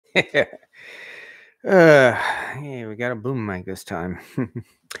Yeah, we got a boom mic this time.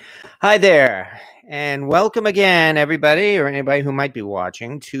 Hi there, and welcome again, everybody, or anybody who might be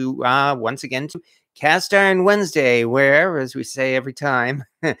watching, to once again to Cast Iron Wednesday, where, as we say every time,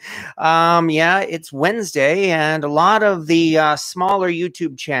 yeah, it's Wednesday, and a lot of the smaller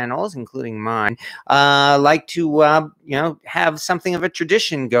YouTube channels, including mine, like to have something of a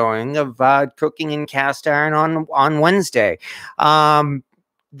tradition going of cooking in cast iron on Wednesday.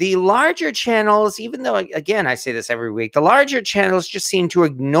 The larger channels, even though, again, I say this every week, the larger channels just seem to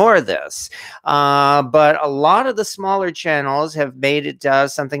ignore this. But a lot of the smaller channels have made it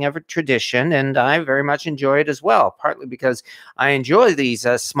something of a tradition, and I very much enjoy it as well, partly because I enjoy these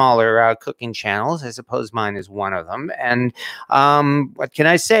smaller cooking channels. I suppose mine is one of them. And what can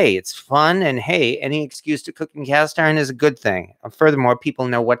I say? It's fun, and hey, any excuse to cook in cast iron is a good thing. Furthermore, people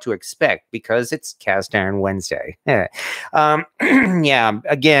know what to expect because it's Cast Iron Wednesday. Yeah,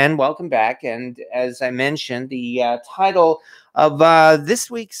 again, welcome back. And as I mentioned, the title of this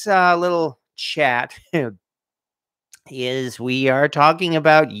week's little chat is we are talking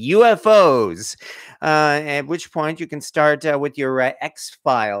about UFOs, at which point you can start with your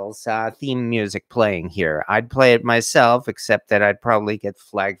X-Files theme music playing here. I'd play it myself, except that I'd probably get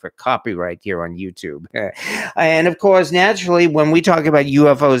flagged for copyright here on YouTube. And of course, naturally, when we talk about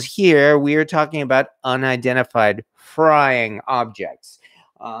UFOs here, we are talking about unidentified flying objects.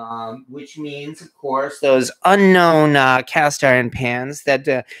 Which means, of course, those unknown cast iron pans that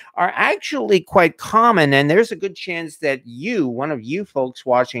are actually quite common. And there's a good chance that one of you folks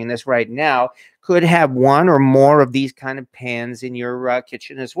watching this right now, could have one or more of these kind of pans in your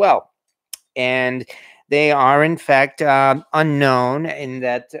kitchen as well. And they are, in fact, unknown in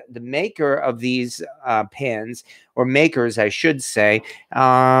that the maker of these pans, or makers, I should say,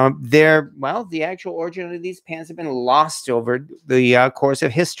 the actual origin of these pans have been lost over the course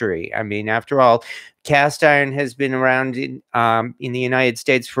of history. I mean, after all, cast iron has been around in the United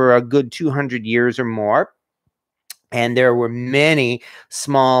States for a good 200 years or more. And there were many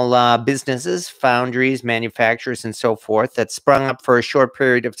small businesses, foundries, manufacturers, and so forth that sprung up for a short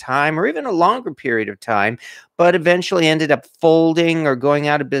period of time or even a longer period of time, but eventually ended up folding or going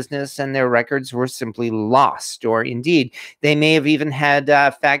out of business, and their records were simply lost. Or indeed, they may have even had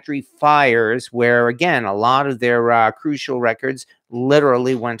factory fires where, again, a lot of their crucial records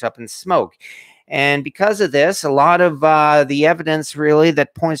literally went up in smoke. And because of this, a lot of the evidence really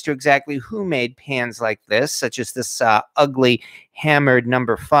that points to exactly who made pans like this, such as this ugly hammered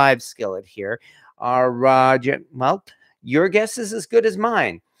number 5 skillet here, are, well, your guess is as good as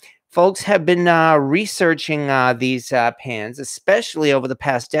mine. Folks have been researching these pans, especially over the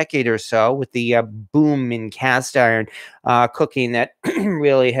past decade or so, with the boom in cast iron cooking that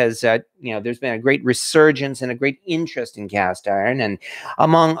really has, there's been a great resurgence and a great interest in cast iron. And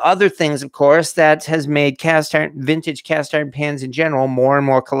among other things, of course, that has made vintage cast iron pans in general more and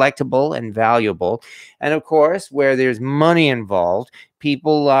more collectible and valuable. And of course, where there's money involved,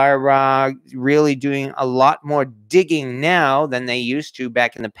 people are really doing a lot more digging now than they used to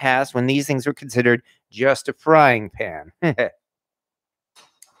back in the past when these things were considered just a frying pan.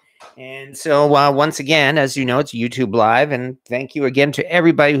 And so once again, as you know, it's YouTube Live, and thank you again to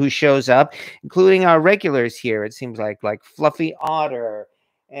everybody who shows up, including our regulars here. It seems like Fluffy Otter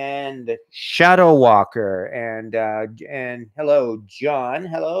and Shadow Walker and hello, John.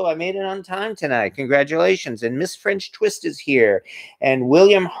 Hello, I made it on time tonight. Congratulations. And Miss French Twist is here, and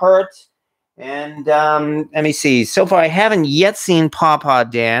William Hurt. And let me see. So far, I haven't yet seen Pawpaw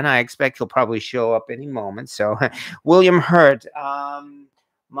Dan. I expect he'll probably show up any moment. So, William Hurt.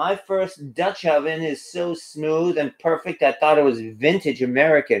 My first Dutch oven is so smooth and perfect, I thought it was vintage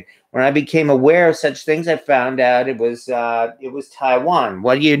American. When I became aware of such things, I found out it was Taiwan.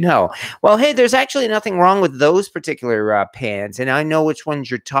 What do you know? Well, hey, there's actually nothing wrong with those particular pans, and I know which ones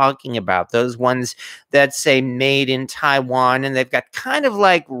you're talking about. Those ones that say made in Taiwan, and they've got kind of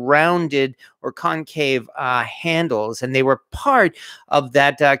like rounded or concave handles, and they were part of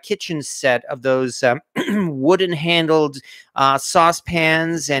that kitchen set of those wooden-handled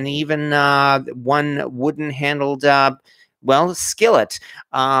saucepans, and even one wooden-handled skillet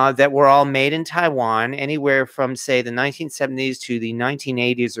that were all made in Taiwan, anywhere from, say, the 1970s to the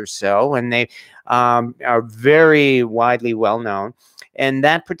 1980s or so, and they are very widely well known. And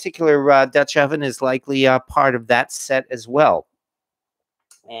that particular Dutch oven is likely part of that set as well.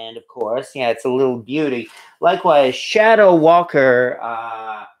 And of course, yeah, it's a little beauty. Likewise, Shadow Walker,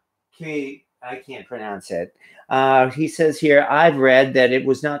 I can't pronounce it. He says here, I've read that it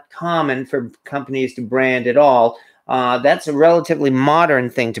was not common for companies to brand at all That's a relatively modern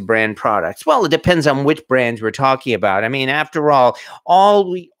thing to brand products. Well, it depends on which brands we're talking about. I mean, after all,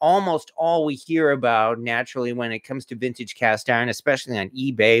 almost all we hear about naturally when it comes to vintage cast iron, especially on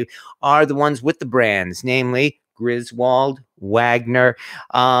eBay, are the ones with the brands, namely Griswold, Wagner.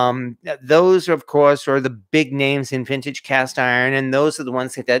 Those, of course, are the big names in vintage cast iron, and those are the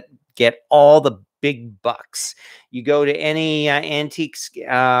ones that get all the big bucks. You go to any antique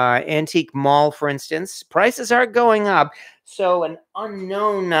mall, for instance, prices are going up. So an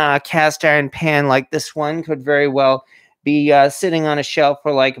unknown cast iron pan like this one could very well be sitting on a shelf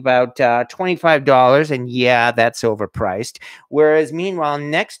for like about $25, and yeah, that's overpriced. Whereas meanwhile,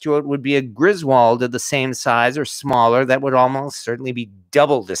 next to it would be a Griswold of the same size or smaller that would almost certainly be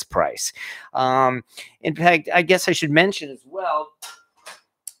double this price. In fact, I guess I should mention as well,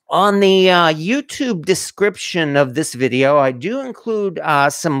 on the YouTube description of this video, I do include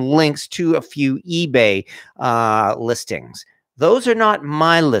some links to a few eBay listings. Those are not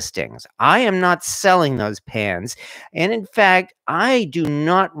my listings. I am not selling those pans. And in fact, I do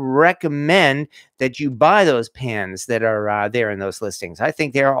not recommend that you buy those pans that are there in those listings. I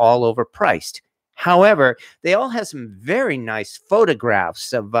think they're all overpriced. However, they all have some very nice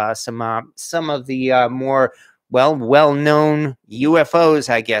photographs of some of the more well-known UFOs,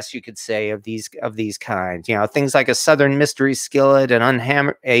 I guess you could say, of these kinds. You know, things like a Southern Mystery skillet,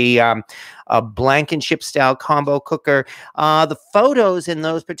 a Blankenship style combo cooker. The photos in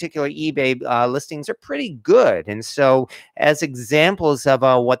those particular eBay listings are pretty good, and so as examples of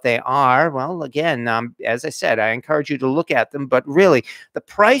what they are, well, again, as I said, I encourage you to look at them. But really, the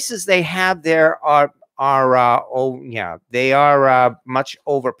prices they have there are they are much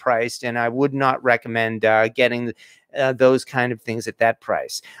overpriced, and I would not recommend getting those kind of things at that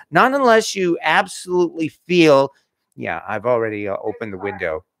price. Not unless you absolutely feel. Yeah, I've already opened the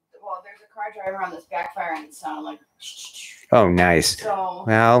window. Well, there's a car driver on this backfire, and it sounded like. Oh, nice. So,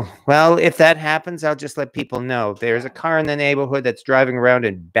 well, if that happens, I'll just let people know. There's a car in the neighborhood that's driving around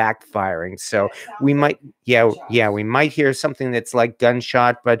and backfiring. So we might, we might hear something that's like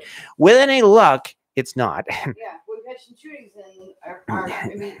gunshot, but with any luck, it's not. Yeah, we've had some shootings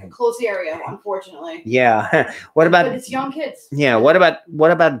in a close area, unfortunately. Yeah. What about? But it's young kids. Yeah. What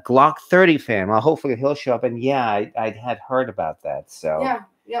about Glock 30 fan? Well, hopefully he'll show up. And yeah, I had heard about that. So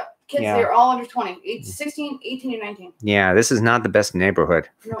yeah. Kids, they're all under 20, 16, 18, and 19. Yeah, this is not the best neighborhood.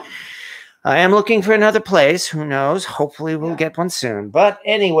 No. I am looking for another place. Who knows? Hopefully we'll get one soon. But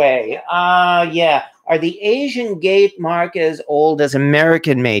anyway, are the Asian gate mark as old as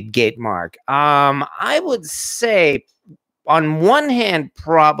American-made gate mark? I would say, on one hand,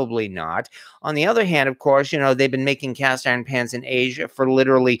 probably not. On the other hand, of course, you know, they've been making cast iron pans in Asia for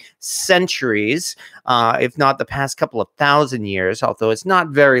literally centuries, if not the past couple of thousand years, although it's not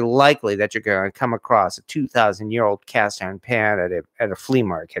very likely that you're going to come across a 2,000-year-old cast iron pan at a flea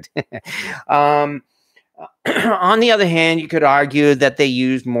market. On the other hand, you could argue that they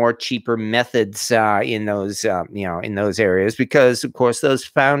used more cheaper methods in those, in those areas, because, of course, those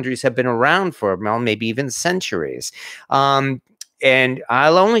foundries have been around for, well, maybe even centuries. And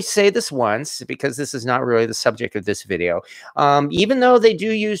I'll only say this once, because this is not really the subject of this video. Even though they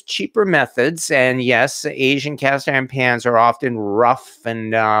do use cheaper methods, and yes, Asian cast iron pans are often rough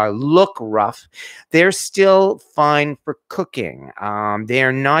and look rough, they're still fine for cooking. They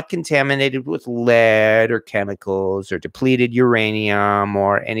are not contaminated with lead or chemicals or depleted uranium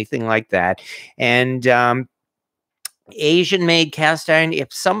or anything like that. And Asian-made cast iron,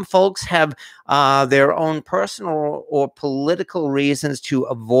 if some folks have their own personal or political reasons to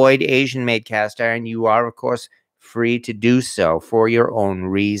avoid Asian-made cast iron, you are, of course, free to do so for your own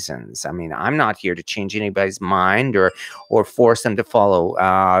reasons. I mean, I'm not here to change anybody's mind or force them to follow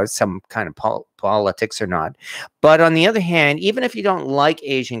some kind of politics or not. But on the other hand, even if you don't like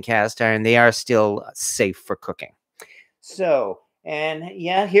Asian cast iron, they are still safe for cooking. So, and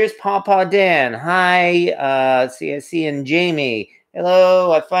yeah, here's Pawpaw Dan. Hi, see, and Jamie.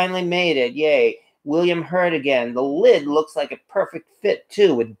 Hello, I finally made it. Yay. William Hurt again. The lid looks like a perfect fit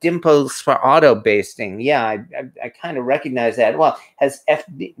too, with dimples for auto basting. Yeah, I kind of recognize that. Well, has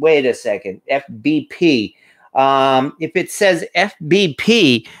wait a second, FBP. If it says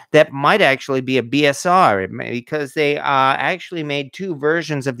FBP, that might actually be a BSR, because they actually made two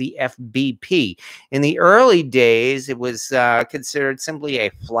versions of the FBP. In the early days, it was considered simply a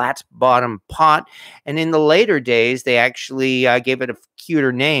flat bottom pot, and in the later days, they actually gave it a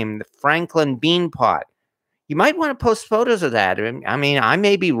cuter name, the Franklin Bean Pot. You might want to post photos of that. I mean, I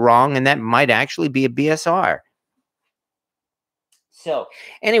may be wrong, and that might actually be a BSR. So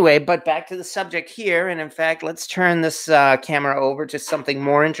anyway, but back to the subject here. And in fact, let's turn this camera over to something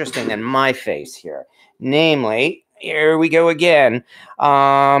more interesting than my face here. Namely, Here we go again.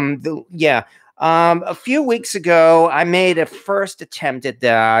 A few weeks ago, I made a first attempt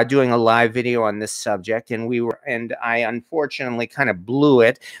at doing a live video on this subject, and I unfortunately kind of blew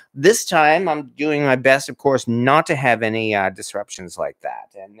it. This time, I'm doing my best, of course, not to have any disruptions like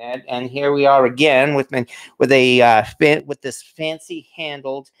that. And here we are again with this fancy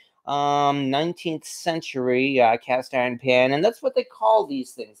handled 19th century cast iron pan, and that's what they call these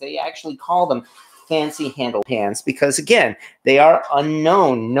things. They actually call them fancy handle pans because, again, they are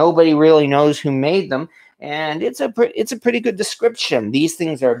unknown. Nobody really knows who made them, and it's a pretty good description. These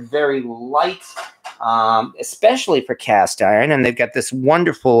things are very light, especially for cast iron, and they've got this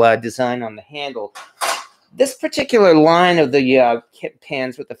wonderful design on the handle. This particular line of the kit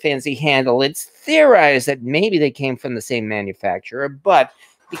pans with the fancy handle, it's theorized that maybe they came from the same manufacturer, but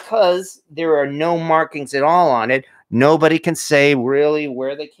because there are no markings at all on it, nobody can say really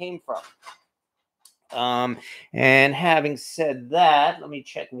where they came from. And having said that, let me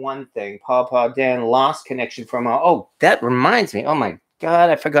check one thing. Paw Dan lost connection from, oh, that reminds me. Oh my God,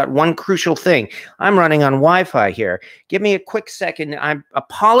 I forgot one crucial thing. I'm running on Wi-Fi here. Give me a quick second. I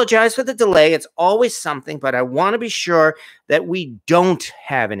apologize for the delay. It's always something, but I want to be sure that we don't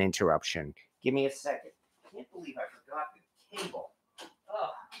have an interruption. Give me a second. I can't believe I forgot the cable.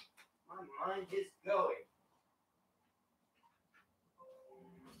 Oh, my mind is going.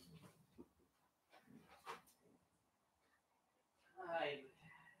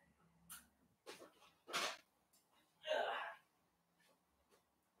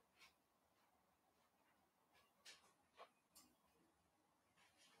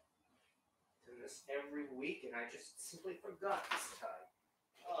 Every week, and I just simply forgot this time.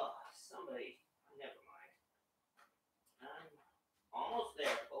 Oh, somebody, never mind. I'm almost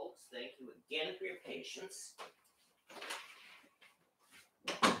there, folks. Thank you again for your patience.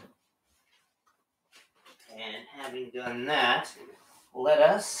 And having done that, let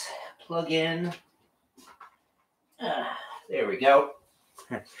us plug in. There we go.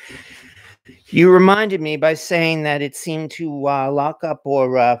 You reminded me by saying that it seemed to lock up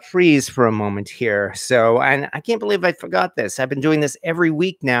or freeze for a moment here. And I can't believe I forgot this. I've been doing this every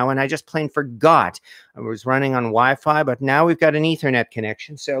week now, and I just plain forgot. I was running on Wi-Fi, but now we've got an Ethernet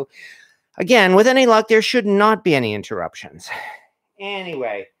connection. So, again, with any luck, there should not be any interruptions.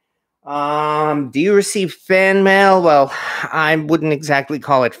 Anyway, do you receive fan mail? Well, I wouldn't exactly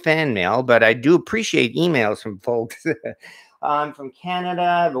call it fan mail, but I do appreciate emails from folks. I'm from Canada.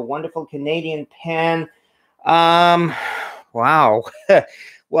 I have a wonderful Canadian pan. Wow.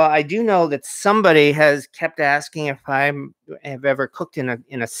 Well, I do know that somebody has kept asking if I have ever cooked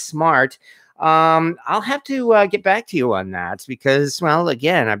in a smart. I'll have to get back to you on that because, well,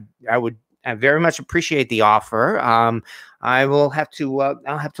 again, I very much appreciate the offer. I will have to.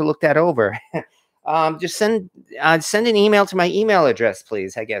 I'll have to look that over. Just send an email to my email address,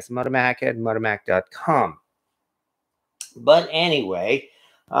 please. I guess motomac@motomac.com. But anyway,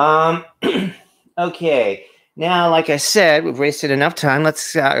 okay. Now, like I said, we've wasted enough time.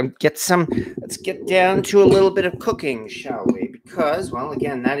 Let's get down to a little bit of cooking, shall we? Because, well,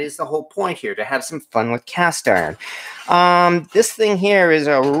 again, that is the whole point here, to have some fun with cast iron. This thing here is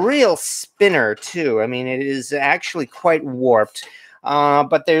a real spinner, too. I mean, it is actually quite warped.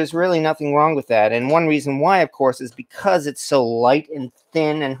 But there's really nothing wrong with that. And one reason why, of course, is because it's so light and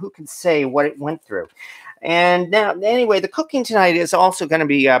thin, and who can say what it went through. And now, anyway, the cooking tonight is also going to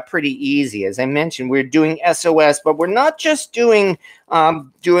be pretty easy. As I mentioned, we're doing S.O.S, but we're not just doing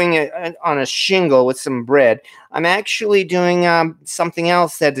it on a shingle with some bread. I'm actually doing something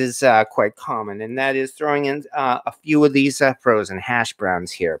else that is quite common, and that is throwing in a few of these frozen hash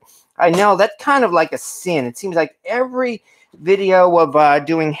browns here. I know that's kind of like a sin. It seems like every video of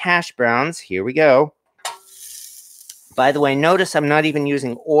doing hash browns, here we go. By the way, notice I'm not even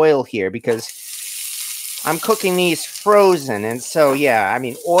using oil here because I'm cooking these frozen, and so, yeah, I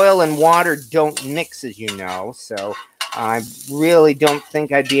mean, oil and water don't mix, as you know, so I really don't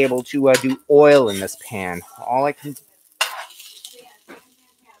think I'd be able to do oil in this pan. All I can...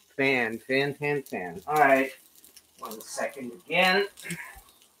 Fan. All right, 1 second again.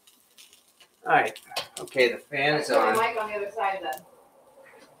 All right, okay, the fan is on. Mic on the other side, then.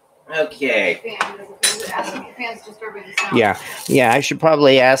 Okay. The fan's disturbing the sound. Yeah. I should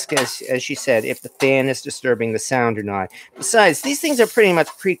probably ask, as she said, if the fan is disturbing the sound or not. Besides, these things are pretty much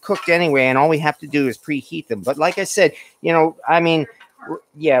pre-cooked anyway, and all we have to do is preheat them. But like I said, you know, I mean,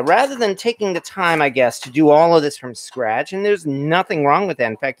 yeah, rather than taking the time, I guess, to do all of this from scratch, and there's nothing wrong with that.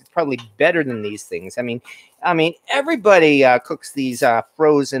 In fact, it's probably better than these things. I mean, everybody cooks these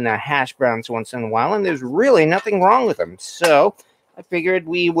frozen hash browns once in a while, and there's really nothing wrong with them. So, I figured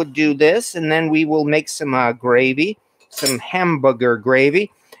we would do this, and then we will make some gravy, some hamburger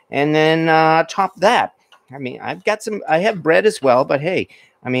gravy, and then top that. I mean, I have bread as well, but hey,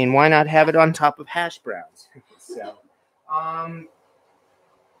 I mean, why not have it on top of hash browns? So,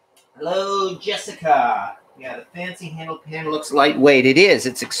 hello, Jessica. Yeah, the fancy handled pan looks lightweight. It is.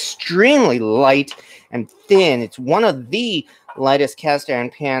 It's extremely light and thin. It's one of the lightest cast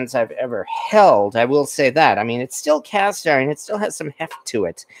iron pans I've ever held. I will say that. I mean, it's still cast iron. It still has some heft to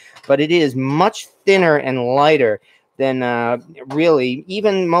it, but it is much thinner and lighter than really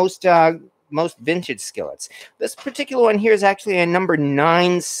even most vintage skillets. This particular one here is actually a number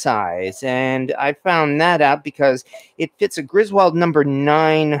 9 size, and I found that out because it fits a Griswold number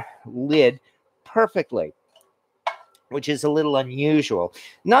 9 lid perfectly, which is a little unusual.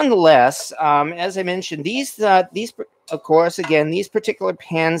 Nonetheless, as I mentioned, these, of course, again, these particular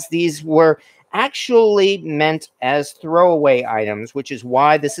pans, these were actually meant as throwaway items, which is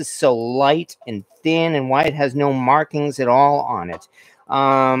why this is so light and thin and why it has no markings at all on it.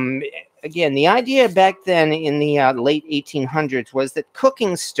 Again, the idea back then in the late 1800s was that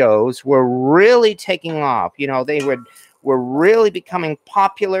cooking stoves were really taking off. You know, they were really becoming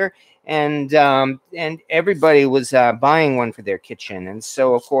popular, and everybody was buying one for their kitchen. And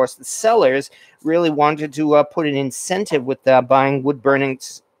so, of course, the sellers really wanted to put an incentive with buying wood burning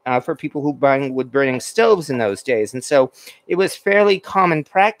for people who buying wood burning stoves in those days. And so it was fairly common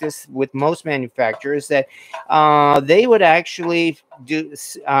practice with most manufacturers that they would actually do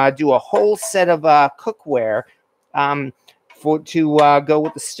a whole set of cookware to go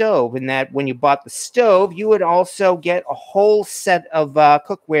with the stove, and that when you bought the stove, you would also get a whole set of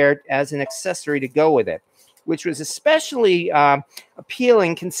cookware as an accessory to go with it, which was especially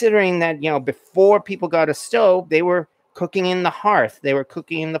appealing considering that, you know, before people got a stove, they were cooking in the hearth, they were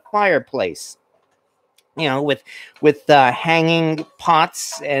cooking in the fireplace, you know, with hanging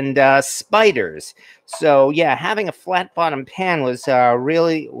pots and spiders. So yeah, having a flat bottom pan was a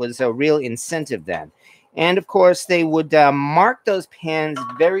real incentive then. And of course, they would mark those pans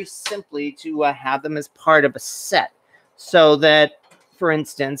very simply to have them as part of a set. So that, for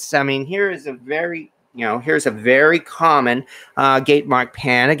instance, I mean, here's a very common gate mark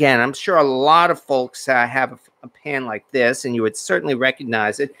pan. Again, I'm sure a lot of folks have a pan like this, and you would certainly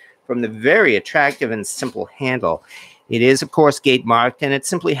recognize it from the very attractive and simple handle. It is, of course, gate marked, and it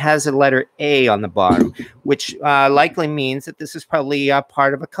simply has a letter A on the bottom, which likely means that this is probably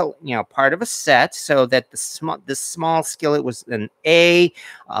part of a set. So that the small skillet was an A,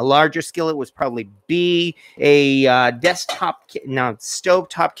 a larger skillet was probably B, a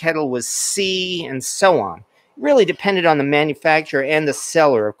stovetop kettle was C, and so on. Really depended on the manufacturer and the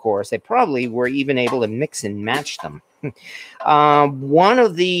seller, of course. They probably were even able to mix and match them. One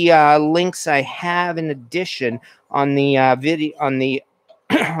of the links I have in addition on the video on the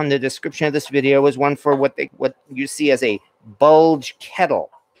on the description of this video is one for what you see as a bulge kettle.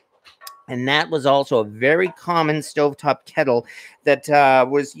 And that was also a very common stovetop kettle that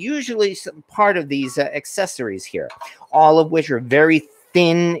was usually part of these accessories here, all of which are very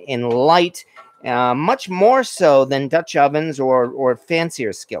thin and light, much more so than Dutch ovens or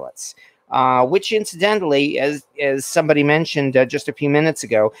fancier skillets. Which incidentally, as somebody mentioned just a few minutes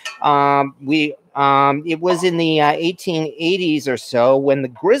ago, it was in the 1880s or so when the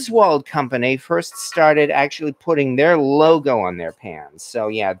Griswold Company first started actually putting their logo on their pans. So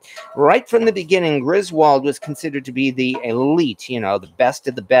yeah, right from the beginning, Griswold was considered to be the elite, you know, the best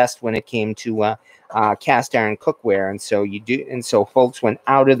of the best when it came to cast iron cookware, and so folks went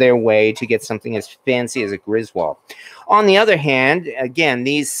out of their way to get something as fancy as a Griswold. On the other hand, again,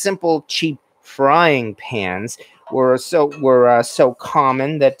 these simple, cheap frying pans were so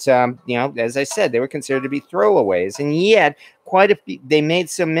common that you know, as I said, they were considered to be throwaways, and yet they made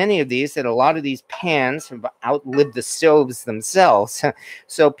so many of these that a lot of these pans have outlived the stoves themselves.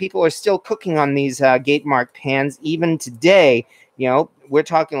 So people are still cooking on these gate mark pans even today. You know, we're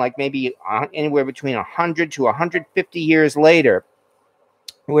talking like maybe anywhere between 100 to 150 years later,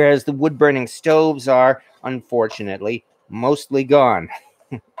 whereas the wood burning stoves are, unfortunately, mostly gone.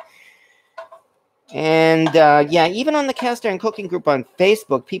 And yeah, even on the Cast Iron Cooking Group on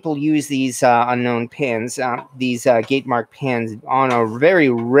Facebook, people use these unknown pans, these gate mark pans, on a very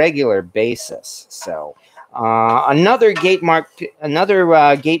regular basis. So another gate mark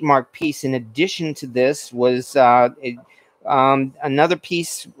piece in addition to this was another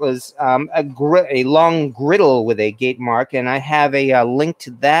piece was a long griddle with a gate mark, and I have a link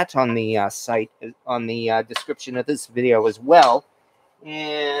to that on the site, on the description of this video as well.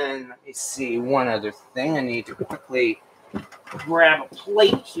 And let me see, one other thing. I need to quickly grab a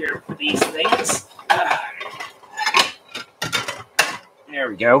plate here for these things. There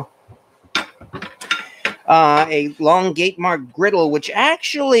we go. A long gate mark griddle, which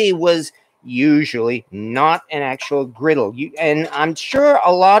actually was usually not an actual griddle. And I'm sure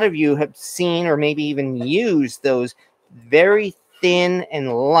a lot of you have seen or maybe even used those very thin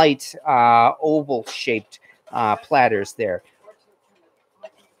and light oval shaped platters there.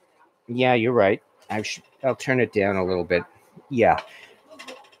 Yeah, you're right. I'll turn it down a little bit. Yeah.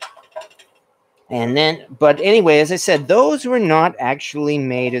 And then, but anyway, as I said, those were not actually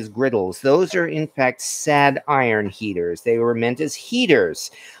made as griddles. Those are, in fact, sad iron heaters. They were meant as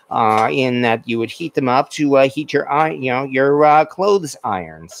heaters, in that you would heat them up to heat your, your clothes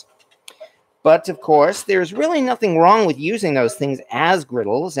irons. But of course, there's really nothing wrong with using those things as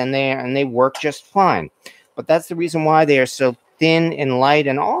griddles, and they work just fine. But that's the reason why they are so thin and light,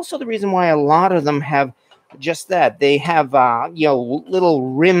 and also the reason why a lot of them have just that. They have little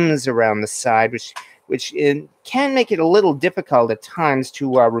rims around the side, which can make it a little difficult at times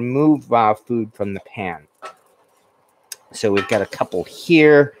to remove food from the pan. So we've got a couple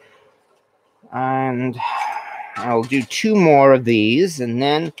here, and I'll do 2 more of these, and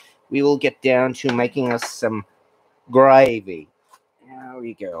then we will get down to making us some gravy. There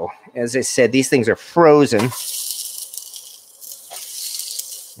we go. As I said, these things are frozen.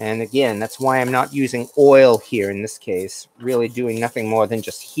 And again, that's why I'm not using oil here in this case. Really doing nothing more than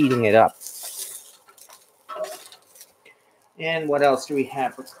just heating it up. And what else do we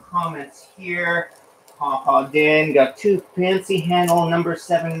have for comments here? Papa Dan got 2 fancy handle number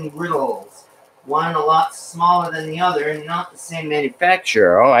 7 griddles. One a lot smaller than the other and not the same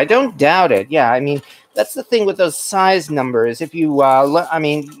manufacturer. Oh, I don't doubt it. Yeah, I mean, that's the thing with those size numbers. If you,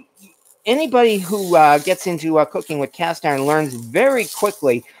 anybody who gets into cooking with cast iron learns very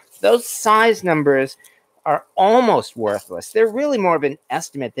quickly those size numbers are almost worthless. They're really more of an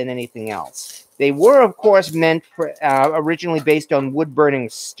estimate than anything else. They were, of course, meant for originally based on wood-burning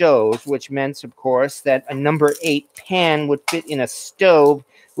stoves, which meant, of course, that a number 8 pan would fit in a stove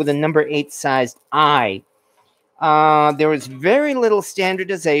with a number 8 sized eye. There was very little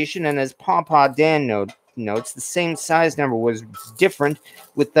standardization, and as Papa Dan notes, the same size number was different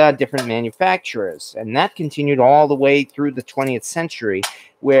with different manufacturers, and that continued all the way through the 20th century,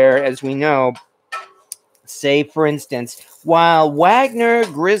 where, as we know, say, for instance, while Wagner,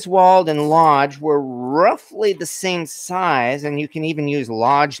 Griswold, and Lodge were roughly the same size, and you can even use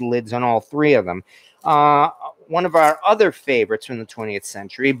Lodge lids on all 3 of them, one of our other favorites from the 20th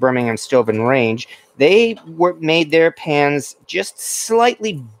century, Birmingham Stove and Range, they made their pans just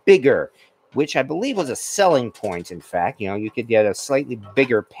slightly bigger, which I believe was a selling point, in fact. You know, you could get a slightly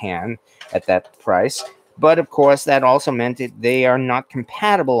bigger pan at that price. But, of course, that also meant that they are not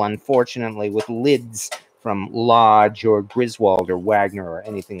compatible, unfortunately, with lids from Lodge or Griswold or Wagner or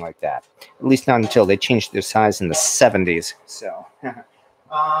anything like that. At least not until they changed their size in the 70s. So,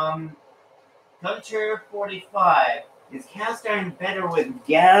 Hunter 45. Is cast iron better with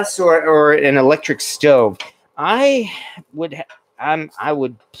gas or an electric stove? I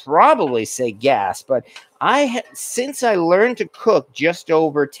would probably say gas, but since I learned to cook just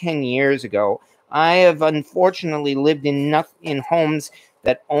over 10 years ago, I have unfortunately lived in homes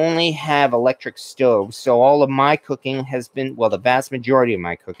that only have electric stoves. So all of my cooking has been, well, the vast majority of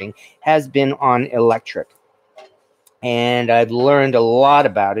my cooking has been on electric. And I've learned a lot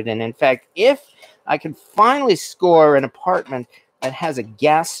about it. And in fact, if I could finally score an apartment that has a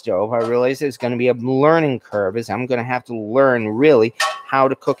gas stove, I realize there's going to be a learning curve, as I'm going to have to learn really how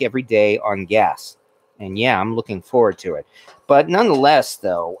to cook every day on gas. And yeah, I'm looking forward to it. But nonetheless,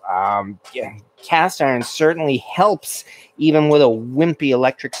 though, cast iron certainly helps even with a wimpy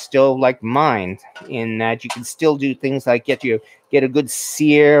electric stove like mine, in that you can still do things like get a good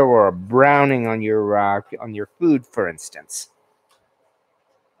sear or a browning on your food, for instance.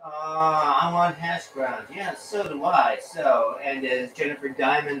 I want hash browns. Yeah, so do I. So, and as Jennifer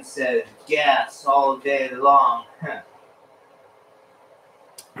Diamond said, gas all day long.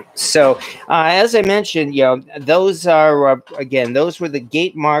 So, as I mentioned, those are, again, those were the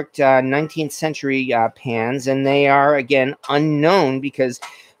gate-marked 19th century pans, and they are, again, unknown because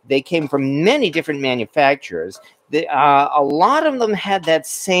they came from many different manufacturers. A lot of them had that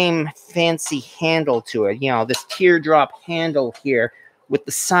same fancy handle to it, this teardrop handle here with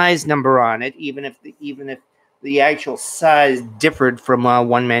the size number on it, even if the actual size differed from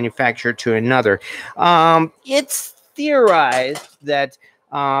one manufacturer to another. It's theorized that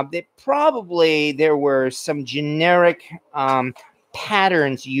there were some generic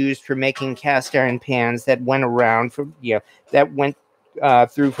patterns used for making cast iron pans that went around through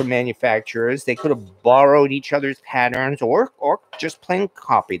from manufacturers. They could have borrowed each other's patterns or just plain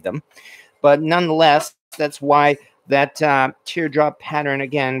copied them. But nonetheless, that's why That teardrop pattern,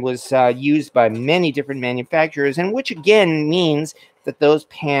 again, was used by many different manufacturers, and which again means that those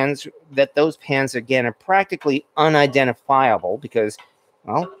pans again are practically unidentifiable because,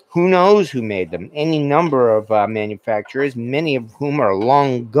 well, who knows who made them? Any number of manufacturers, many of whom are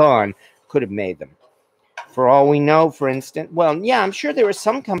long gone, could have made them. For all we know, for instance, well, yeah, I'm sure there were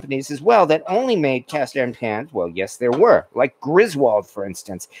some companies as well that only made cast iron pans. Well, yes, there were, like Griswold, for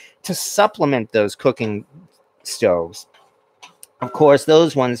instance, to supplement those cooking stoves. Of course,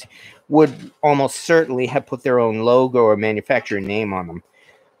 those ones would almost certainly have put their own logo or manufacturer name on them.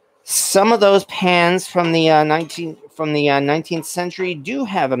 Some of those pans from the 19th century do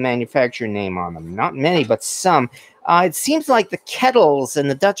have a manufacturer name on them. Not many, but some. It seems like the kettles and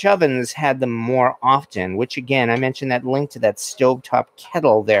the Dutch ovens had them more often, which again, I mentioned that link to that stovetop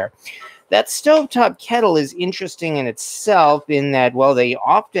kettle there. That stovetop kettle is interesting in itself in that, well, they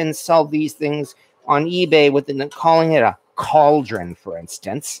often sell these things on eBay with calling it a cauldron, for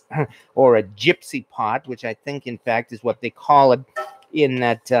instance, or a gypsy pot, which I think, in fact, is what they call it in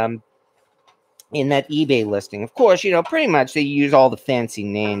that eBay listing. Of course, pretty much they use all the fancy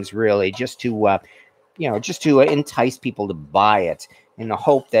names really just to entice people to buy it in the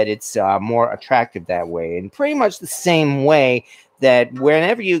hope that it's more attractive that way. And pretty much the same way that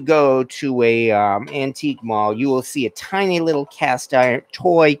whenever you go to a antique mall, you will see a tiny little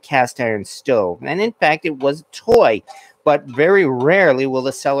toy cast iron stove. And in fact, it was a toy, but very rarely will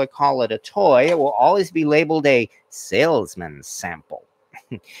the seller call it a toy. It will always be labeled a salesman's sample.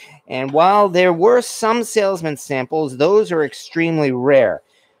 And while there were some salesman samples, those are extremely rare.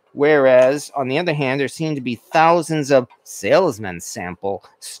 Whereas, on the other hand, there seem to be thousands of salesman sample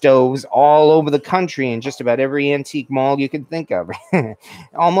stoves all over the country in just about every antique mall you can think of.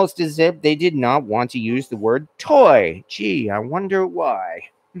 Almost as if they did not want to use the word toy. Gee, I wonder why.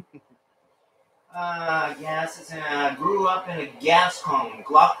 Yes, grew up in a gas home,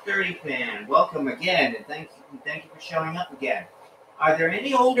 Glock 30 fan. Welcome again, and thank you for showing up again. Are there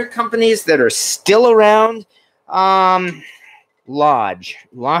any older companies that are still around? Lodge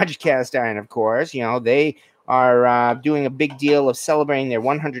Cast Iron, of course. They are doing a big deal of celebrating their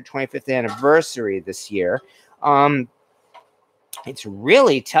 125th anniversary this year. It's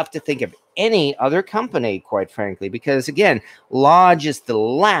really tough to think of any other company, quite frankly, because again, Lodge is the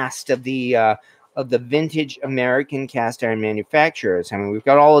last of the vintage American cast iron manufacturers. I mean, we've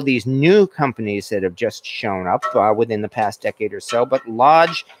got all of these new companies that have just shown up within the past decade or so, but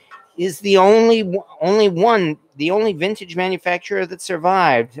Lodge is the only vintage manufacturer that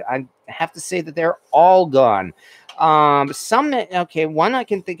survived. I have to say that they're all gone. One I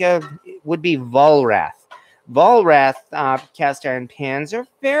can think of would be Vollrath. Vollrath cast iron pans are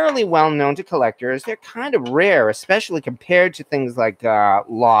fairly well known to collectors. They're kind of rare, especially compared to things like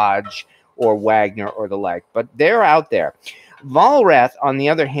Lodge or Wagner or the like, but they're out there. Vollrath, on the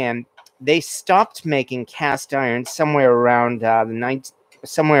other hand, they stopped making cast iron somewhere around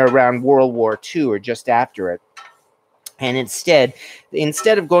World War II or just after it. And instead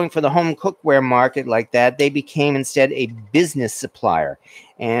of going for the home cookware market like that, they became instead a business supplier.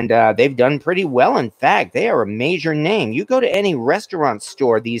 And they've done pretty well. In fact, they are a major name. You go to any restaurant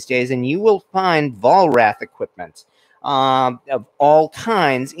store these days and you will find Vollrath equipment of all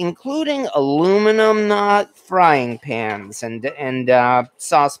kinds, including aluminum frying pans and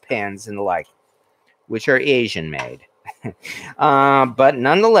saucepans and the like, which are Asian made. But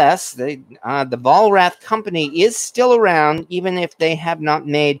nonetheless, the Vollrath company is still around, even if they have not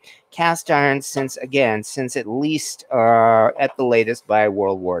made cast iron since at least at the latest by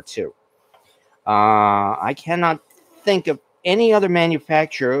World War II. I cannot think of any other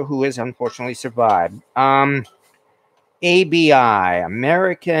manufacturer who has unfortunately survived. ABI,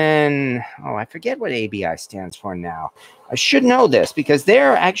 American. Oh, I forget what ABI stands for now. I should know this because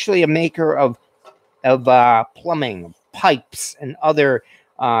they're actually a maker of plumbing, pipes, and other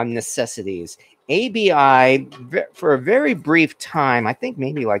necessities. ABI, for a very brief time, I think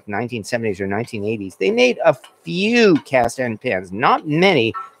maybe like 1970s or 1980s, they made a few cast iron pans. Not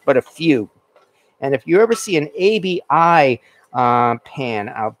many, but a few. And if you ever see an ABI pan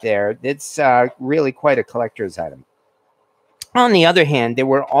out there, it's really quite a collector's item. On the other hand, there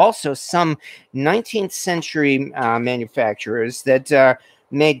were also some 19th century manufacturers that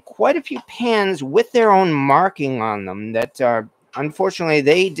made quite a few pans with their own marking on them that unfortunately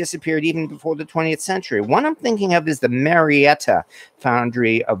they disappeared even before the 20th century. One I'm thinking of is the Marietta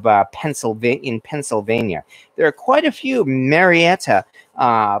foundry of Pennsylvania. There are quite a few Marietta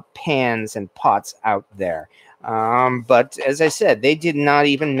pans and pots out there. But as I said, they did not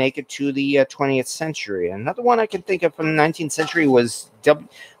even make it to the 20th century. Another one I can think of from the 19th century was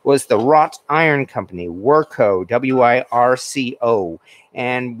the wrought iron company, Wirco, Wirco.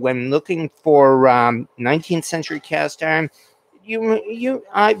 And when looking for 19th century cast iron,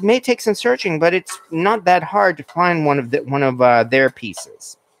 I may take some searching, but it's not that hard to find one of their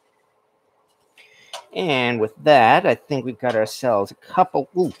pieces. And with that, I think we've got ourselves a couple.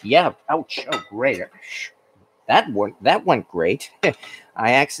 Ooh, yeah, ouch! Oh, great. That went great.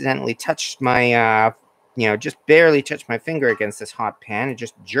 I accidentally touched my, just barely touched my finger against this hot pan and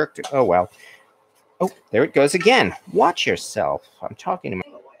just jerked it. Oh, well. Oh, there it goes again. Watch yourself. I'm talking to my...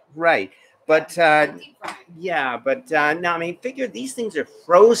 Right. But, yeah, but, no, I mean, figure these things are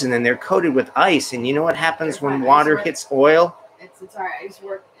frozen and they're coated with ice. And you know what happens when water hits oil? It's all right. I used to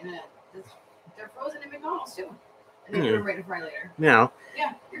work in they're frozen in McDonald's, too. And they're going to ready to fry later. No.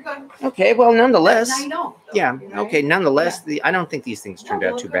 Yeah, you're good. Okay, well, nonetheless. Now you know. Yeah. Okay. Nonetheless, I don't think these things turned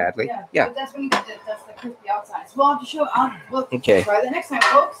out too badly. Yeah. But that's when you get that's the crispy outside. So we'll have to show. We'll okay. Try that next time,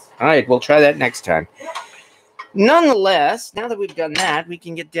 folks. All right, we'll try that next time. Yep. Nonetheless, now that we've done that, we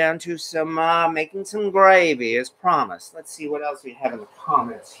can get down to some making some gravy as promised. Let's see what else we have in the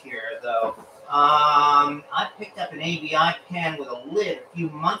comments here, though. I picked up an AVI pan with a lid a few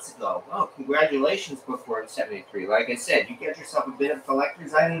months ago. Oh, congratulations, Bookworm 73. Like I said, you get yourself a bit of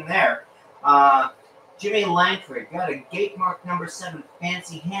collector's item there. Jimmy Langford got a gate mark number 7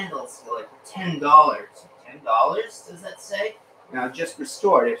 fancy handle skillet for $10. $10, does that say? Now, just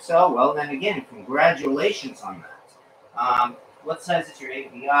restored. If so, well, then again, congratulations on that. What size is your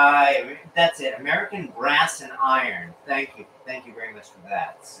AVI? That's it. American Brass and Iron. Thank you. Thank you very much for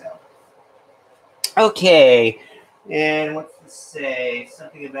that. So, okay. And what's this say?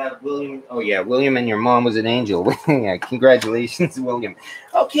 Something about William. Oh, yeah. William and your mom was an angel. Yeah, congratulations, William.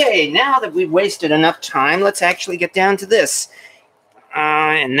 Okay. Now that we've wasted enough time, let's actually get down to this.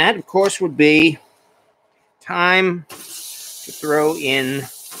 And that, of course, would be time to throw in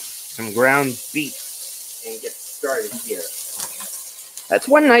some ground beef and get started here. That's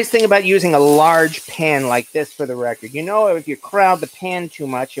one nice thing about using a large pan like this for the record. You know, if you crowd the pan too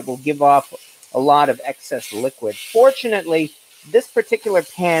much, it will give off a lot of excess liquid. Fortunately, this particular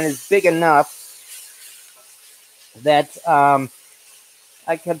pan is big enough that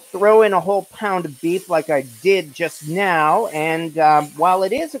I could throw in a whole pound of beef like I did just now. And while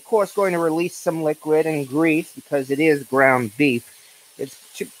it is, of course, going to release some liquid and grease because it is ground beef,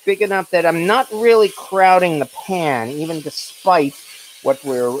 it's big enough that I'm not really crowding the pan, even despite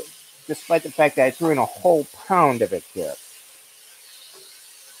the fact that I threw in a whole pound of it here.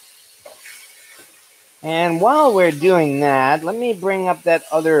 And while we're doing that, let me bring up that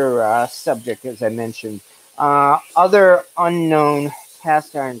other subject, as I mentioned, other unknown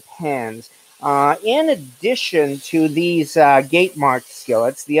cast iron pans. In addition to these gate marked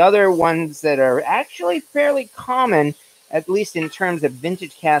skillets, the other ones that are actually fairly common, at least in terms of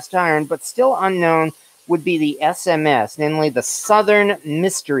vintage cast iron, but still unknown, would be the SMS, namely the Southern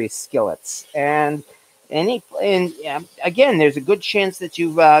Mystery Skillets. And again, there's a good chance that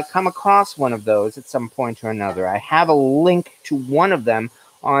you've come across one of those at some point or another. I have a link to one of them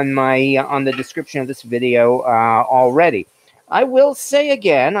on the description of this video already. I will say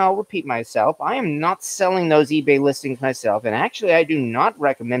again, I'll repeat myself, I am not selling those eBay listings myself, and actually I do not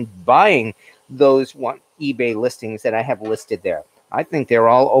recommend buying those eBay listings that I have listed there. I think they're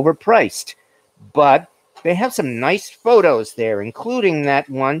all overpriced, but they have some nice photos there, including that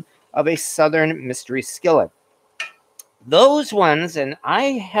one of a Southern Mystery Skillet. Those ones, and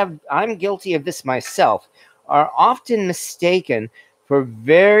I'm guilty of this myself, are often mistaken for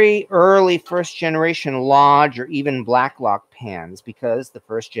very early first-generation Lodge or even Blacklock pans, because the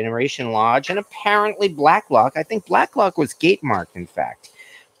first-generation Lodge and apparently Blacklock, I think Blacklock was gate-marked, in fact,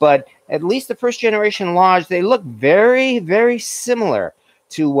 but at least the first-generation Lodge, they look very, very similar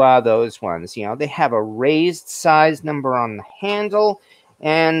to those ones. You know, they have a raised size number on the handle,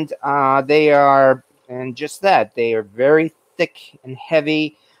 and they are very thick and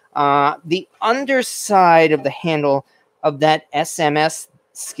heavy. The underside of the handle of that SMS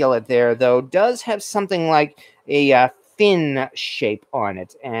skillet there, though, does have something like a fin shape on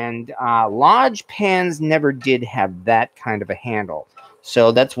it, and Lodge pans never did have that kind of a handle.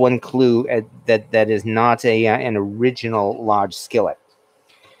 So that's one clue that is not an original Lodge skillet.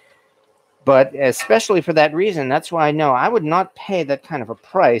 But especially for that reason, that's why I know I would not pay that kind of a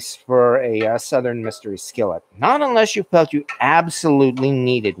price for a Southern Mystery Skillet. Not unless you felt you absolutely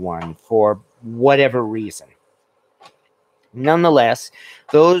needed one for whatever reason. Nonetheless,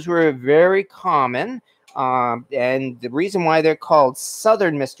 those were very common And the reason why they're called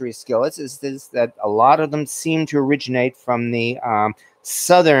Southern mystery skillets is that a lot of them seem to originate from the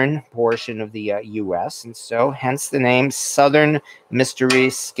southern portion of the U.S., and so hence the name Southern mystery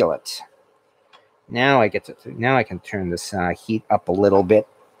skillet. Now I can turn this heat up a little bit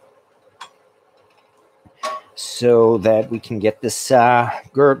so that we can get this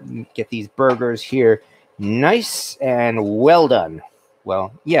get these burgers here nice and well done.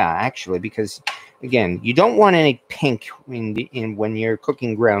 Well, yeah, actually, because again, you don't want any pink when you're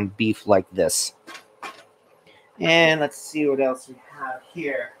cooking ground beef like this. And let's see what else we have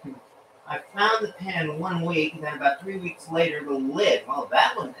here. I found the pan 1 week, and then about 3 weeks later, the lid. Well,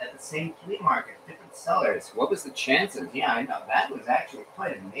 that one at the same flea market, different sellers. What was the chances? Yeah, I know. That was actually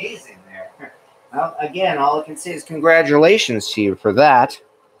quite amazing there. Well, again, all I can say is congratulations to you for that.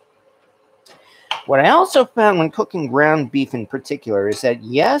 What I also found when cooking ground beef in particular is that,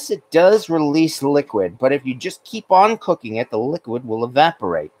 yes, it does release liquid, but if you just keep on cooking it, the liquid will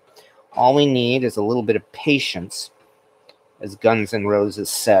evaporate. All we need is a little bit of patience, as Guns N' Roses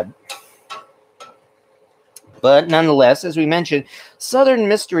said. But nonetheless, as we mentioned, Southern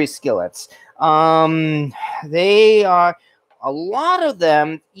mystery skillets. They are a lot of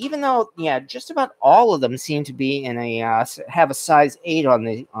them, even though just about all of them seem to be in a have a size 8 on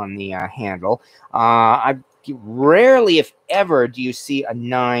the handle. I rarely, if ever, do you see a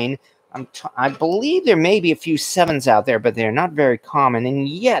 9. I believe there may be a few 7s out there, but they're not very common. And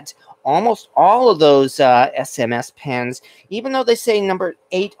yet, almost all of those SMS pens, even though they say number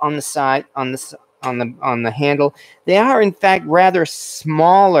 8 on the side on the handle, they are in fact rather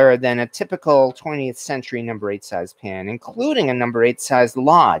smaller than a typical 20th century number 8 size pan, including a number 8 size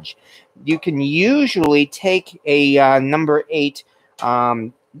Lodge. You can usually take a number 8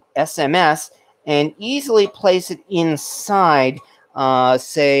 SMS and easily place it inside,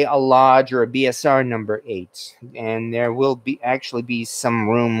 say, a Lodge or a BSR number 8, and there will actually be some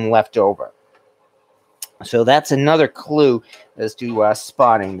room left over. So that's another clue as to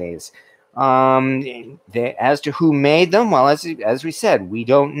spotting these. As to who made them, well, as we said, we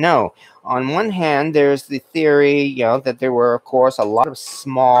don't know. On one hand, there's the theory, that there were, of course, a lot of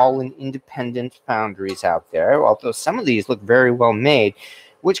small and independent foundries out there, although some of these look very well made,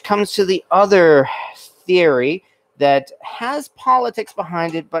 which comes to the other theory that has politics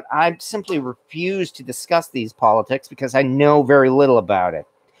behind it, but I simply refuse to discuss these politics because I know very little about it.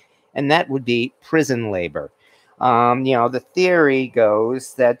 And that would be prison labor. The theory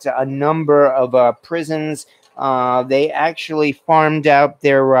goes that a number of prisons, they actually farmed out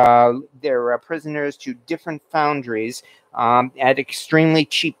their prisoners to different foundries at extremely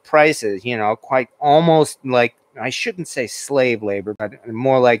cheap prices. Quite almost like, I shouldn't say slave labor, but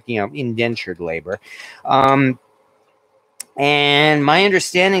more like indentured labor. And my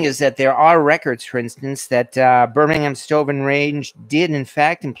understanding is that there are records, for instance, that Birmingham Stove and Range did, in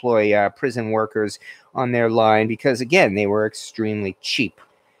fact, employ prison workers on their line because, again, they were extremely cheap.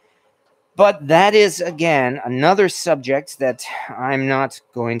 But that is, again, another subject that I'm not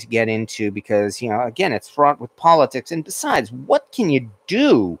going to get into because, again, it's fraught with politics. And besides, what can you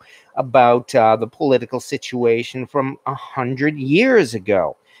do about the political situation from 100 years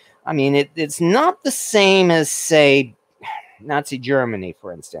ago? I mean, it's not the same as, say, Nazi Germany,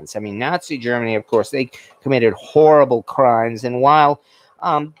 for instance. I mean, Nazi Germany, of course, they committed horrible crimes. And while,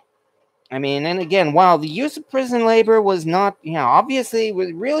 and again, while the use of prison labor was not, obviously,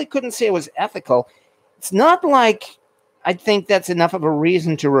 we really couldn't say it was ethical, it's not like I think that's enough of a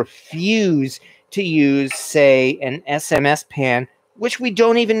reason to refuse to use, say, an SMS pan, which we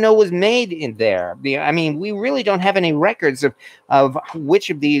don't even know was made in there. I mean, we really don't have any records of which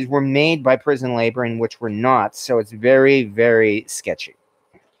of these were made by prison labor and which were not. So it's very, very sketchy.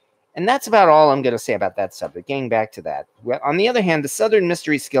 And that's about all I'm going to say about that subject. Getting back to that. Well, on the other hand, the Southern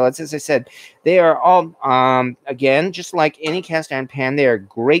mystery skillets, as I said, they are all, again, just like any cast iron pan, they are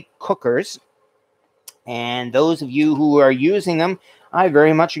great cookers. And those of you who are using them, I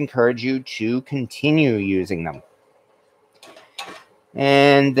very much encourage you to continue using them.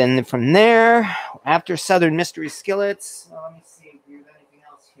 And then from there, after Southern mystery skillets, let me see if there's anything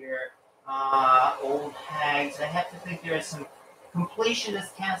else here. Old hags. I have to think there are some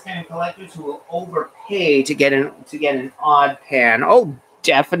completionist cast iron collectors who will overpay to get an odd pan. Oh,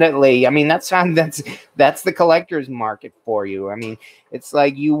 definitely. I mean, that's the collector's market for you. I mean, it's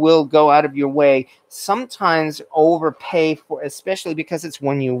like you will go out of your way, sometimes overpay for, especially because it's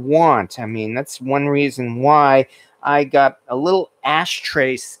one you want. I mean, that's one reason why I got a little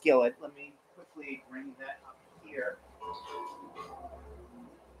ashtray skillet. Let me quickly bring that up here.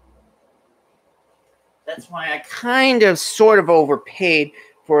 That's why I kind of sort of overpaid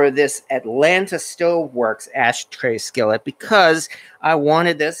for this Atlanta Stoveworks ashtray skillet because I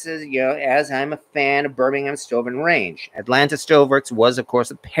wanted this as, as I'm a fan of Birmingham Stove and Range. Atlanta Stoveworks was, of course,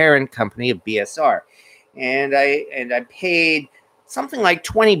 a parent company of BSR. And I paid something like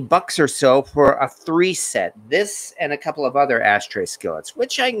 $20 or so for a 3-set. This and a couple of other ashtray skillets,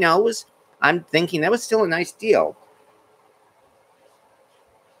 which I know I'm thinking that was still a nice deal.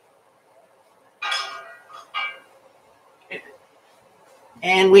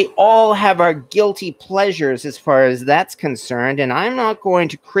 And we all have our guilty pleasures as far as that's concerned. And I'm not going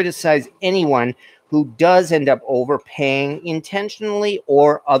to criticize anyone who does end up overpaying intentionally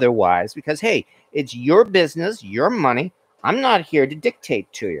or otherwise, because, hey, it's your business, your money. I'm not here to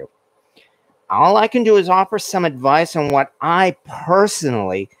dictate to you. All I can do is offer some advice on what I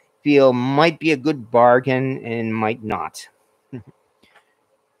personally feel might be a good bargain and might not.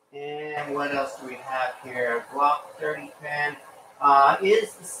 And what else do we have here? Block 30 pan.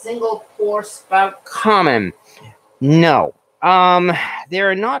 Is the single pour spout common? No. There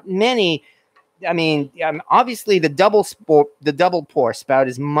are not many. I mean, obviously the double pour spout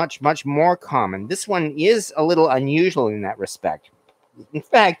is much more common. This one is a little unusual in that respect. In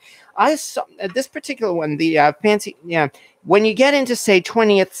fact, I saw this particular one, the fancy, when you get into, say,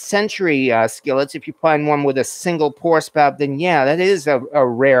 20th century skillets, if you find one with a single pour spout, then yeah, that is a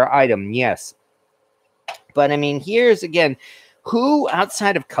rare item, yes. But I mean, here's again, who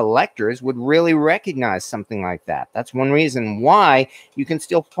outside of collectors would really recognize something like that? That's one reason why you can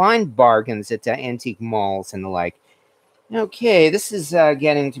still find bargains at antique malls and the like. Okay, this is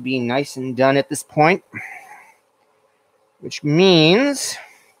getting to be nice and done at this point, which means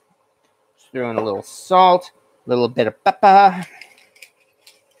just throw in a little salt, a little bit of pepper.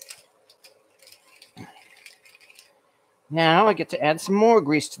 Now I get to add some more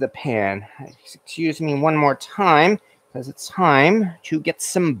grease to the pan. Excuse me one more time, because it's time to get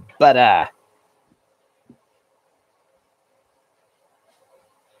some butter.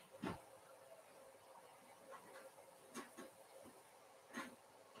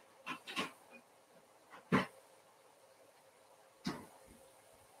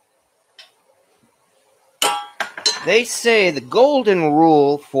 They say the golden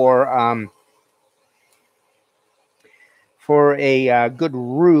rule for a good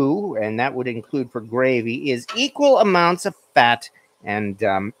roux, and that would include for gravy, is equal amounts of fat and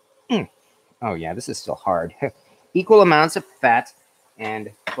oh yeah, this is still hard. Equal amounts of fat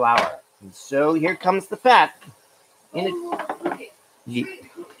and flour. And so here comes the fat. Treat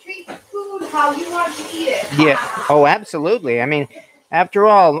food how you want to eat it. Yeah. Oh, absolutely. I mean, after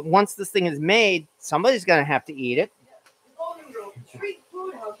all, once this thing is made, somebody's going to have to eat it. The golden rule: treat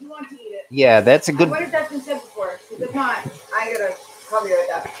food how you want to eat it. Yeah, that's a good. What if that's been said before? Because if not, I gotta cover you with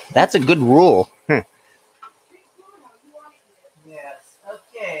that. That's a good rule. Treat food how you want to eat it. Yes.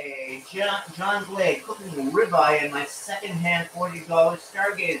 Okay. John Blake cooking ribeye in my secondhand $40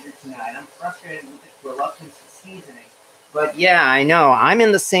 Stargazer tonight. I'm frustrated with the reluctance of seasoning. But yeah, I know. I'm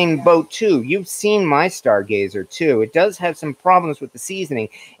in the same boat too. You've seen my Stargazer too. It does have some problems with the seasoning.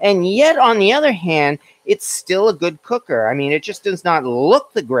 And yet, on the other hand, it's still a good cooker. I mean, it just does not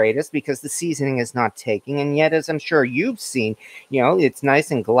look the greatest because the seasoning is not taking. And yet, as I'm sure you've seen, it's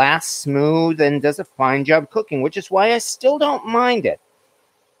nice and glass smooth and does a fine job cooking, which is why I still don't mind it.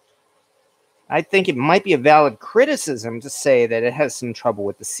 I think it might be a valid criticism to say that it has some trouble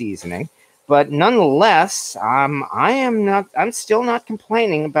with the seasoning. But nonetheless, I'm still not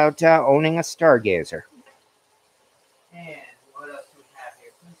complaining about owning a Stargazer. And what else do we have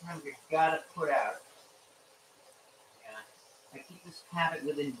here? Sometimes you gotta put out. Yeah, I keep this habit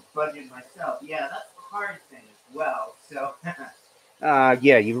within budget myself. Yeah, that's the hard thing as well. So,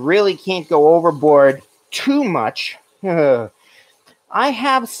 yeah, you really can't go overboard too much. I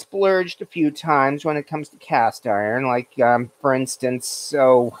have splurged a few times when it comes to cast iron, like for instance,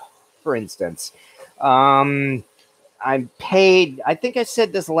 I paid, I think I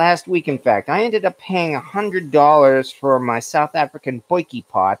said this last week, in fact, I ended up paying $100 for my South African boiki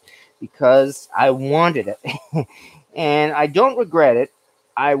pot because I wanted it. And I don't regret it.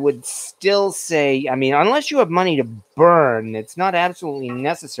 I would still say, I mean, unless you have money to burn, it's not absolutely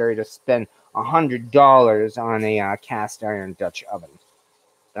necessary to spend $100 on a cast iron Dutch oven,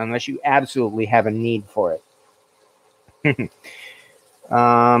 unless you absolutely have a need for it.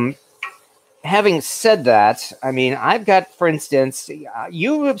 Having said that, I mean, I've got, for instance,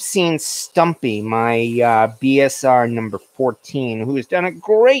 you have seen Stumpy, my BSR number 14, who has done a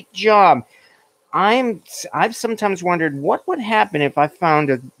great job. I've sometimes wondered what would happen if I found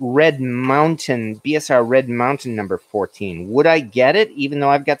a Red Mountain, BSR Red Mountain number 14. Would I get it, even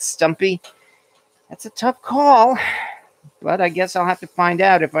though I've got Stumpy? That's a tough call. but I guess I'll have to find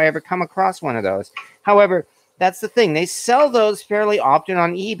out if I ever come across one of those. However, that's the thing. They sell those fairly often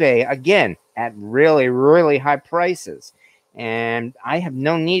on eBay, again, at really, really high prices. And I have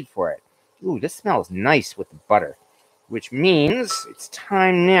no need for it. Ooh, this smells nice with the butter, which means it's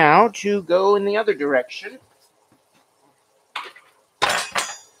time now to go in the other direction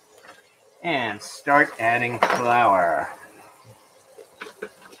and start adding flour.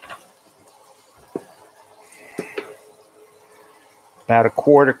 About a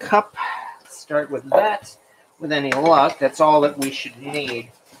quarter cup. Start with that. With any luck, that's all that we should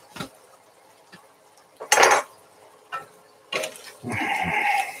need.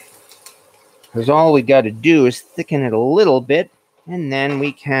 Because all we got to do is thicken it a little bit, and then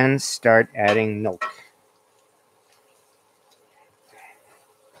we can start adding milk.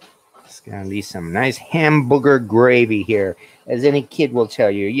 It's going to be some nice hamburger gravy here, as any kid will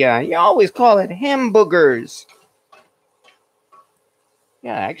tell you. Yeah, you always call it hamburgers.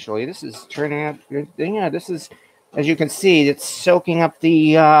 Yeah, actually, this is turning out good. Yeah, this is, as you can see, it's soaking up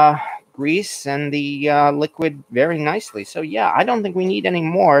the grease and the liquid very nicely. So, yeah, I don't think we need any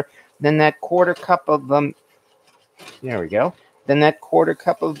more than that quarter cup of, there we go, than that quarter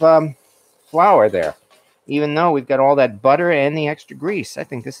cup of flour there. Even though we've got all that butter and the extra grease, I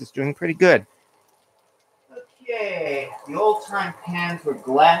think this is doing pretty good. Okay, the old-time pans were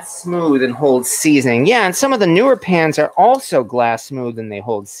glass smooth and hold seasoning. Yeah, and some of the newer pans are also glass smooth and they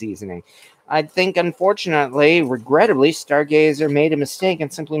hold seasoning. I think, unfortunately, regrettably, Stargazer made a mistake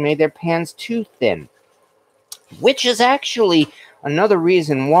and simply made their pans too thin. Which is actually another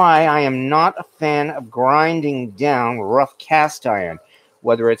reason why I am not a fan of grinding down rough cast iron,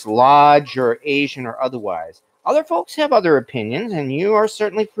 whether it's Lodge or Asian or otherwise. Other folks have other opinions, and you are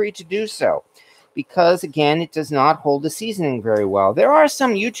certainly free to do so. Because, again, it does not hold the seasoning very well. There are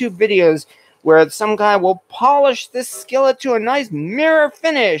some YouTube videos where some guy will polish this skillet to a nice mirror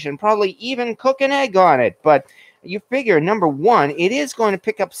finish and probably even cook an egg on it. But you figure, number one, it is going to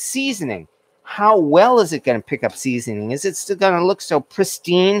pick up seasoning. How well is it going to pick up seasoning? Is it still going to look so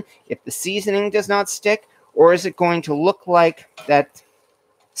pristine if the seasoning does not stick? Or is it going to look like that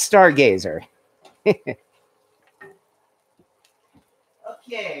Stargazer?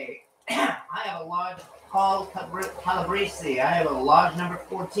 Okay. I have a Lodge called Calabrese. I have a Lodge number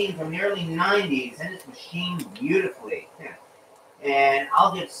 14 from the early 90s, and it's machined beautifully. And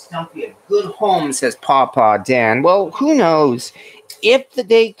I'll give Stumpy a good home, says Pawpaw Dan. Well, who knows? If the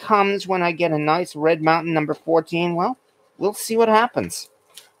day comes when I get a nice Red Mountain number 14, well, we'll see what happens.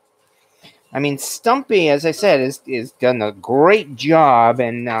 I mean, Stumpy, as I said, is done a great job,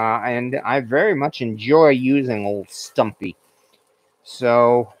 and I very much enjoy using old Stumpy.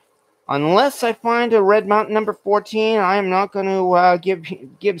 So, unless I find a Red Mountain number 14, I am not going to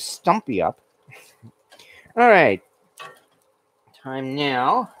give Stumpy up. All right. Time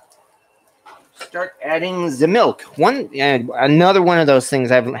now. Start adding the milk. Another one of those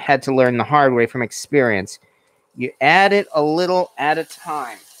things I've had to learn the hard way from experience. You add it a little at a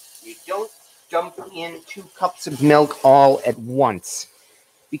time. You don't dump in 2 cups of milk all at once.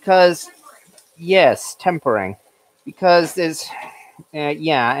 Because, yes, tempering. Because there's...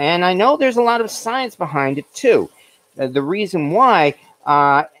 yeah, and I know there's a lot of science behind it, too. The reason why,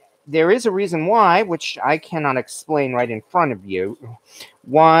 there is a reason why, which I cannot explain right in front of you,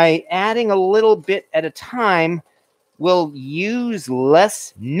 why adding a little bit at a time will use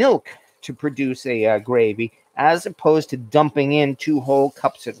less milk to produce a gravy, as opposed to dumping in 2 whole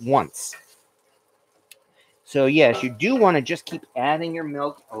cups at once. So, yes, you do want to just keep adding your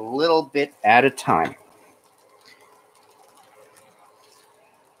milk a little bit at a time.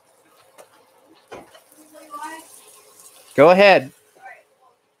 Go ahead.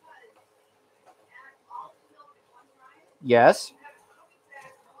 Yes.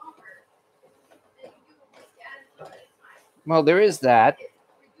 Well, there is that.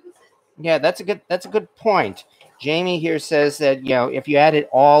 Yeah, that's a good point. Jamie here says that, if you add it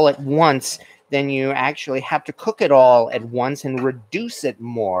all at once, then you actually have to cook it all at once and reduce it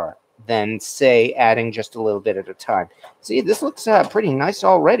more than, say, adding just a little bit at a time. See, this looks pretty nice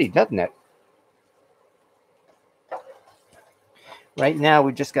already, doesn't it? Right now,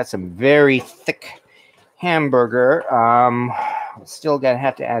 we've just got some very thick hamburger. Still gonna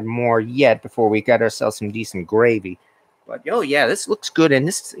have to add more yet before we got ourselves some decent gravy. But, oh, yeah, this looks good, and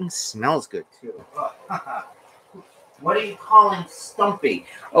this thing smells good, too. What are you calling Stumpy?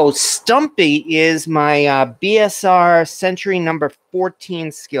 Oh, Stumpy is my BSR Century number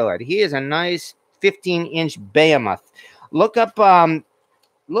 14 skillet. He is a nice 15-inch behemoth. Look up,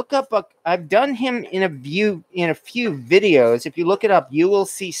 I've done him in a few videos. If you look it up, you will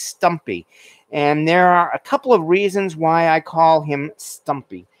see Stumpy. And there are a couple of reasons why I call him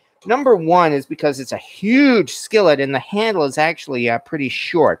Stumpy. Number one is because it's a huge skillet and the handle is actually pretty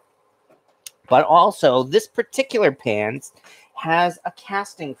short. But also, this particular pan has a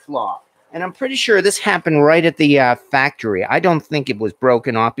casting flaw. And I'm pretty sure this happened right at the factory. I don't think it was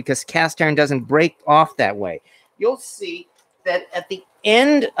broken off because cast iron doesn't break off that way. You'll see that at the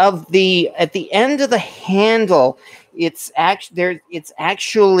end of the handle, it's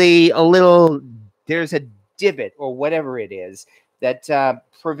actually a little, there's a divot or whatever it is that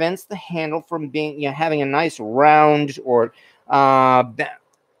prevents the handle from being, having a nice round or a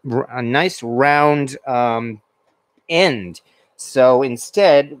nice round end. So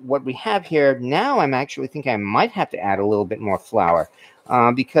instead, what we have here now, I'm actually thinking I might have to add a little bit more flour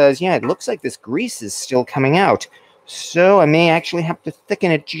because, yeah, it looks like this grease is still coming out. So I may actually have to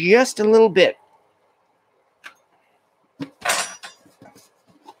thicken it just a little bit.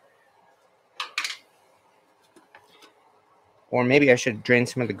 Or maybe I should drain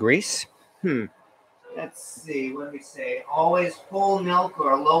some of the grease. Let's see, what do we say? Always whole milk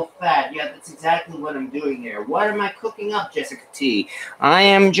or low fat. Yeah, that's exactly what I'm doing here. What am I cooking up, Jessica T? I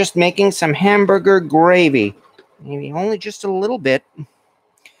am just making some hamburger gravy. Maybe only just a little bit.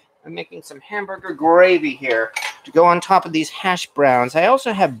 I'm making some hamburger gravy here to go on top of these hash browns. I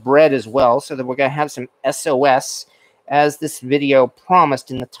also have bread as well, so that we're going to have some S.O.S. as this video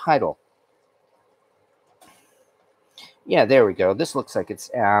promised in the title. Yeah, there we go. This looks like it's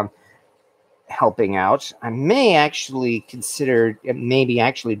helping out. I may actually consider maybe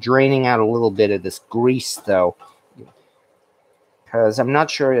actually draining out a little bit of this grease, though, because I'm not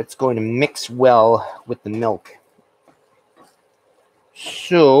sure it's going to mix well with the milk.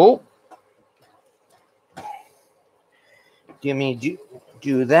 So, let me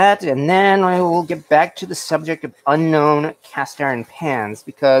do that, and then I will get back to the subject of unknown cast iron pans,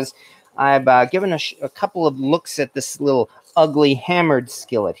 because I've given a couple of looks at this little ugly hammered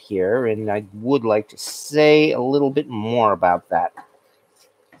skillet here, and I would like to say a little bit more about that.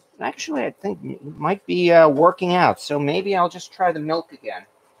 Actually, I think it might be working out, so maybe I'll just try the milk again.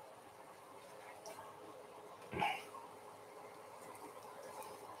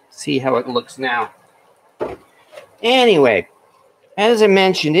 See how it looks now. Anyway, as I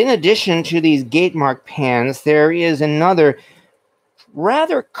mentioned, in addition to these gate mark pans, there is another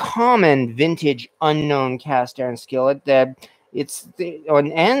rather common vintage unknown cast iron skillet that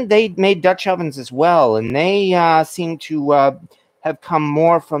and they made Dutch ovens as well, and they seem to have come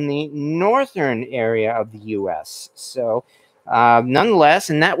more from the northern area of the U.S. So nonetheless,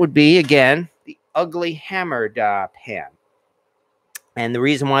 and that would be, again, the ugly hammered pan. And the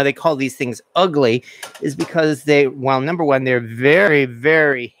reason why they call these things ugly is because number one, they're very,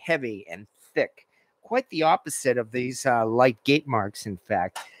 very heavy and thick. Quite the opposite of these light gate marks, in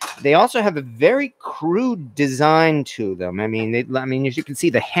fact. They also have a very crude design to them. I mean, as you can see,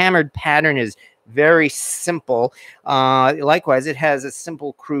 the hammered pattern is very simple. Likewise, it has a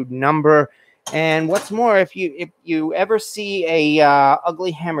simple, crude number. And what's more, if you ever see a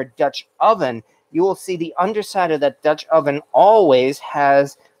ugly hammered Dutch oven, you will see the underside of that Dutch oven always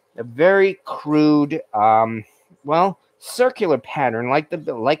has a very crude, circular pattern, like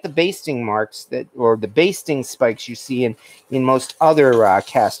the basting marks or the basting spikes you see in most other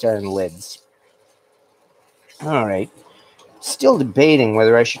cast iron lids. All right, still debating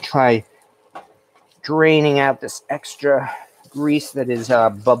whether I should try draining out this extra grease that is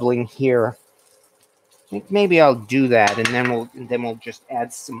bubbling here. I think maybe I'll do that, and then we'll just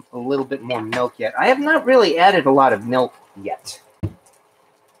add a little bit more milk yet. I have not really added a lot of milk yet.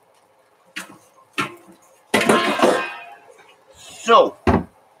 So,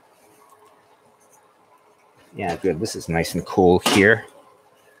 yeah, good. This is nice and cool here.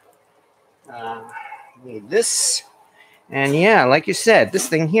 Need this, and yeah, like you said, this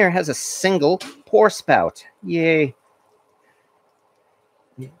thing here has a single pour spout. Yay!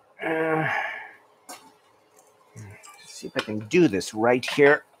 See if I can do this right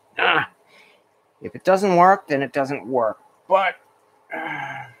here. If it doesn't work, then it doesn't work. But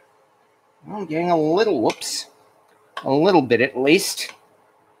I'm getting a little bit at least.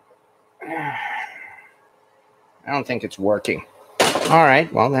 I don't think it's working. All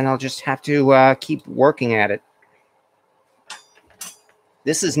right, well, then I'll just have to keep working at it.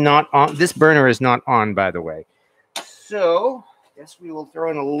 This is not on. This burner is not on, by the way. So, I guess we will throw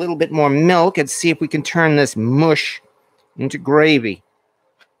in a little bit more milk and see if we can turn this mush into gravy.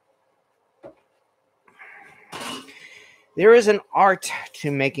 There is an art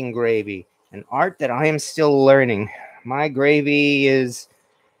to making gravy, an art that I am still learning. My gravy is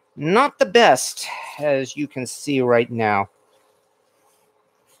not the best, as you can see right now.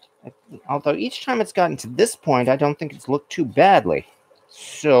 Although each time it's gotten to this point, I don't think it's looked too badly.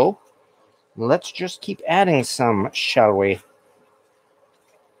 So let's just keep adding some, shall we?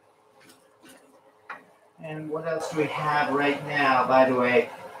 And what else do we have right now, by the way?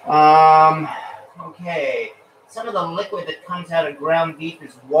 Okay. Some of the liquid that comes out of ground beef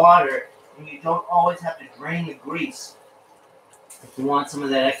is water, and you don't always have to drain the grease if you want some of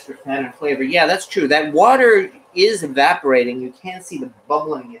that extra fat and flavor. Yeah, that's true. That water is evaporating. You can't see the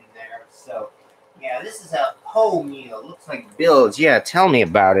bubbling in there. So, yeah, this is a whole meal. Looks like bilge. Yeah, tell me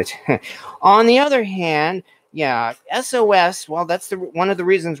about it. On the other hand, yeah, S.O.S., well, that's one of the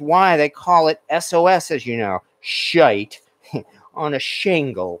reasons why they call it S.O.S, as you know. Shite on a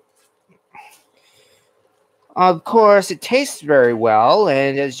shingle. Of course, it tastes very well,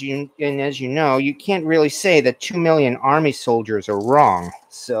 and as you know, you can't really say that 2 million army soldiers are wrong.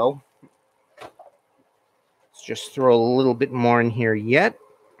 So, let's just throw a little bit more in here yet.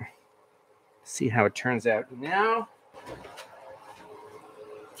 See how it turns out now.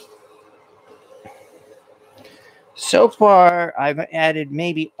 So far, I've added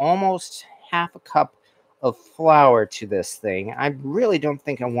maybe almost half a cup of flour to this thing. I really don't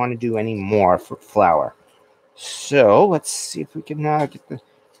think I want to do any more for flour. So let's see if we can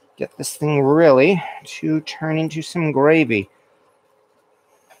get this thing really to turn into some gravy.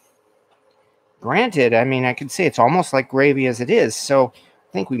 Granted, I mean, I could say it's almost like gravy as it is, so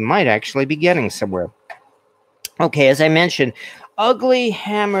I think we might actually be getting somewhere. Okay, as I mentioned, ugly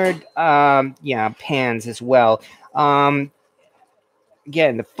hammered pans as well. Again,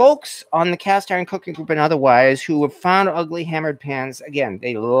 the folks on the Cast Iron Cooking Group and otherwise who have found ugly hammered pans, again,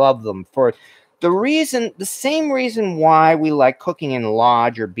 they love them for the same reason why we like cooking in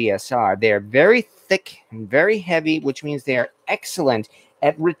Lodge or BSR. They are very thick and very heavy, which means they are excellent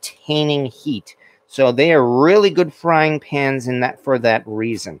at retaining heat. So they are really good frying pans for that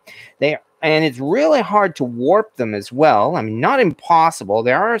reason. And it's really hard to warp them as well. I mean, not impossible.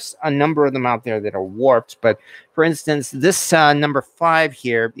 There are a number of them out there that are warped. But for instance, this number 5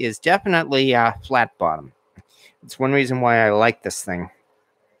 here is definitely flat bottom. It's one reason why I like this thing.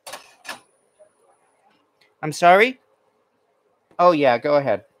 I'm sorry? Oh, yeah, go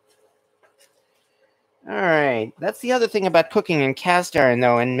ahead. All right. That's the other thing about cooking in cast iron,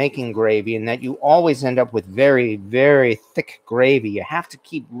 though, and making gravy, and that you always end up with very, very thick gravy. You have to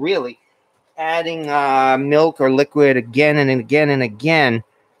keep really adding milk or liquid again and again and again.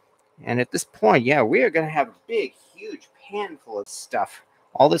 And at this point, yeah, we are going to have a big, huge pan full of stuff.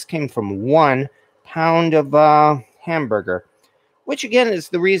 All this came from 1 pound of hamburger, which again is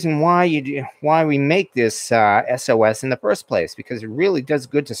the reason why we make this S.O.S. in the first place, because it really does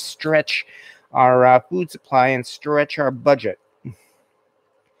good to stretch our food supply and stretch our budget.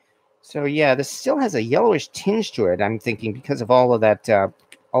 So yeah, this still has a yellowish tinge to it, I'm thinking, because of all of that,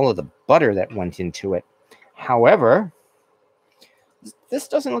 all of the butter that went into it. However, this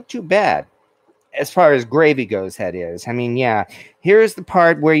doesn't look too bad as far as gravy goes, that is. I mean, yeah, here's the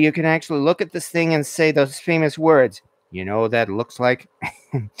part where you can actually look at this thing and say those famous words. You know what that looks like?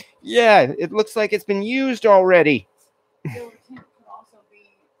 Yeah, it looks like it's been used already. It could also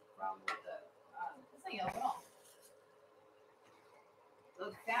be from this ain't yellow at all.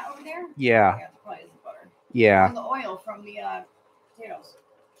 The fat over there? Yeah. Yeah, probably is the butter. Yeah. And the oil from the potatoes.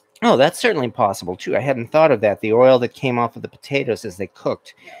 Oh, that's certainly possible too. I hadn't thought of that. The oil that came off of the potatoes as they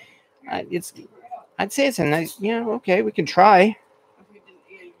cooked. Yeah. I'd say it's a nice. Yeah, okay, we can try. You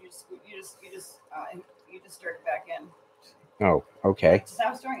just stir it back in. Oh, okay. Just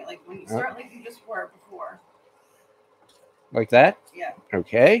how stirring it, like when you start like you just were before. Like that? Yeah.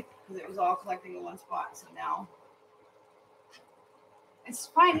 Okay. Because it was all collecting in one spot. So now it's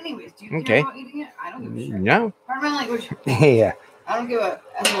fine anyways. Do you care about eating it? I don't give a shit. No. Pardon my language. Yeah. I don't give a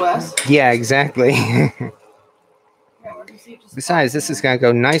S.O.S. Yeah, exactly. Besides, this is going to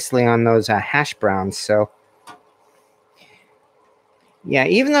go nicely on those hash browns, so. Yeah,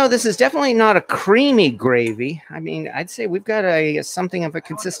 even though this is definitely not a creamy gravy, I mean, I'd say we've got something of a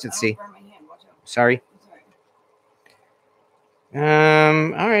consistency. Sorry. All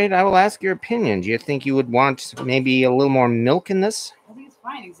right, I will ask your opinion. Do you think you would want maybe a little more milk in this? I think it's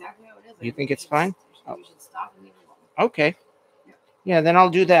fine exactly how it is. You think it's fine? You should stop and leave it alone. Okay. Yeah, then I'll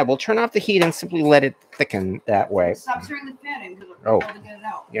do that. We'll turn off the heat and simply let it thicken that way. Stop stirring the fan in because Oh. to get it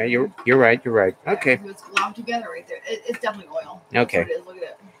out. Yeah, you're right. You're right. Okay. Yeah, it's globbed together right there. It's definitely oil. Okay. That's what it is. Look at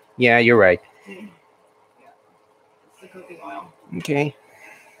it. Yeah, you're right. Yeah. It's the cooking oil. Okay.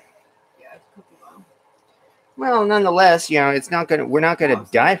 Yeah, it's cooking oil. Well, nonetheless, you know, we're not gonna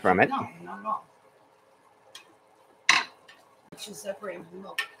die from it. No, not at all. It's just separating from the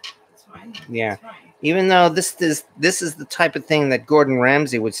milk. That's fine. Yeah. That's fine. Even though this is the type of thing that Gordon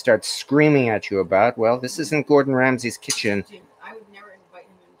Ramsay would start screaming at you about. Well, this isn't Gordon Ramsay's kitchen. Dude, I would never invite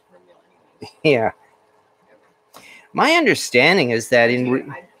him in for a meal anyways. Yeah. My understanding is that I'd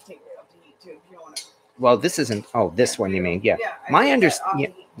take it up to eat too if you don't want to. well, this isn't. Oh, this one you mean? Yeah.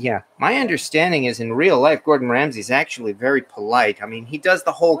 Yeah. My understanding is in real life, Gordon Ramsay's actually very polite. I mean, he does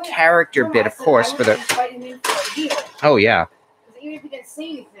the whole character bit, of course, for the. Invite him in for a meal. Oh yeah. Because even if he didn't say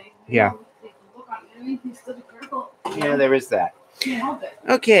anything, Yeah. Look on enemy, he's still critical. Yeah, there is that. Can't help it.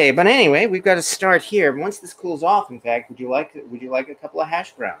 Okay, but anyway, we've got to start here. Once this cools off, in fact, would you like a couple of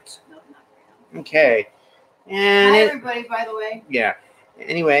hash browns? No, not right now. Okay. And Hi, everybody, by the way. yeah.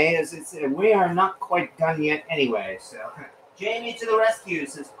 Anyway, we are not quite done yet anyway, so Jamie to the rescue,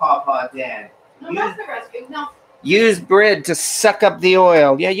 says Pawpaw Dan. No, not the rescue. No. Use bread to suck up the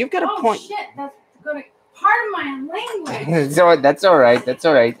oil. Yeah, you've got a Oh, point. shit. That's going to pardon my language. So that's all right. That's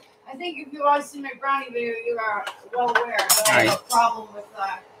all right. I think if you've always seen my brownie video, you are well aware that I have a problem with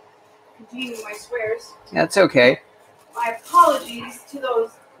continuing my swears. That's okay. My apologies to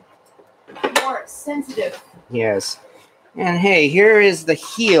those more sensitive. Yes. And hey, here is the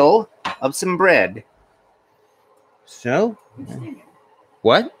heel of some bread. So, Good stinking.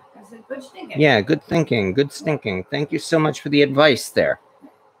 what? I said good stinking. Yeah, good thinking. Good stinking. Thank you so much for the advice there.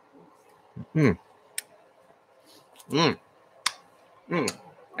 I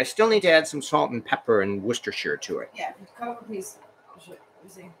still need to add some salt and pepper and Worcestershire to it. Yeah, cut up a piece. Let me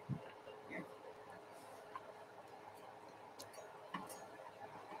see.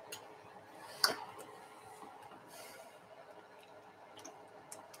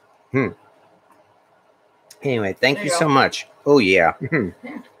 Here. Anyway, thank There you you so go. much. Oh, yeah. Yeah,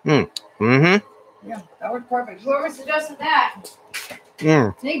 that worked perfect. Whoever suggested that,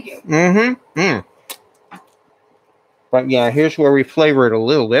 thank you. But yeah, here's where we flavor it a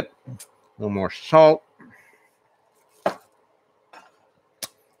little bit. A little more salt.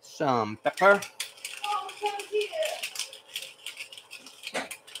 Some pepper. Oh, thank you.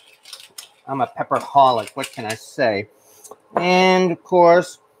 I'm a pepperholic. What can I say? And of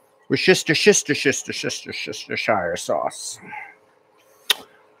course, Worcestershire sauce.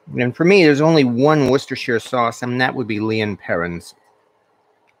 And for me, there's only one Worcestershire sauce, and that would be Leon Perrins.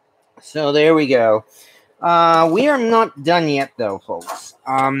 So there we go. We are not done yet, though, folks.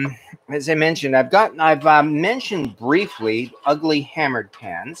 As I mentioned, I've mentioned briefly ugly hammered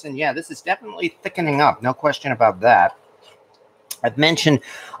pans, and yeah, this is definitely thickening up. No question about that. I've mentioned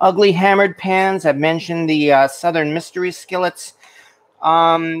ugly hammered pans. I've mentioned the Southern Mystery skillets.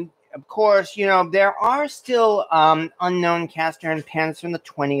 Of course, you know, there are still unknown cast iron pans from the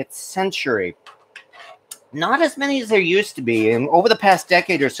 20th century. Not as many as there used to be. And over the past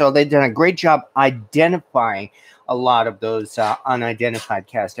decade or so, they've done a great job identifying a lot of those unidentified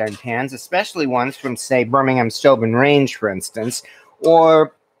cast iron pans, especially ones from, say, Birmingham Stove and Range, for instance,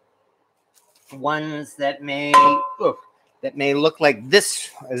 or ones that may look like this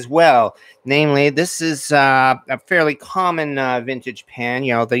as well. Namely, this is a fairly common vintage pan,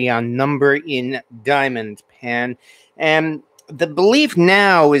 you know, the number in diamond pan. And the belief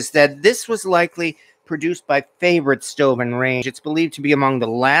now is that this was likely produced by Favorite Stove and Range. It's believed to be among the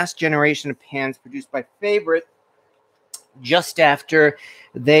last generation of pans produced by Favorite just after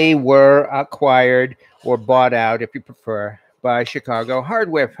they were acquired or bought out, if you prefer, by Chicago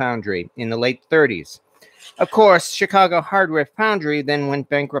Hardware Foundry in the late 30s. Of course, Chicago Hardware Foundry then went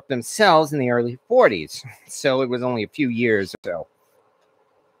bankrupt themselves in the early 40s, so it was only a few years or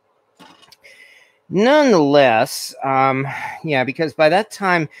so. Nonetheless, yeah, because by that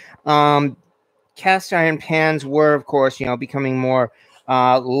time, cast iron pans were, of course, you know, becoming more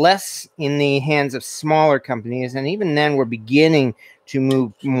less in the hands of smaller companies, and even then we're beginning to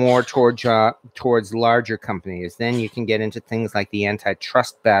move more towards larger companies. Then you can get into things like the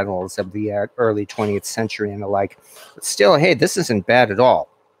antitrust battles of the early 20th century and the like. But still, hey, this isn't bad at all.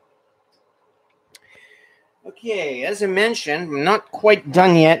 Okay, as I mentioned, I'm not quite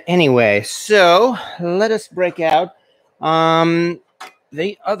done yet anyway. So let us break out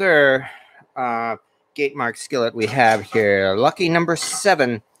the other gate mark skillet we have here, lucky number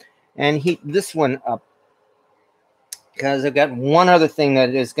 7, and heat this one up because I've got one other thing that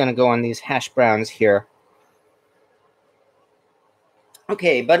is going to go on these hash browns here.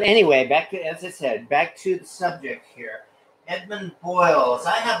 Okay, but anyway, back to, as I said, back to the subject here. Edmund Boyles,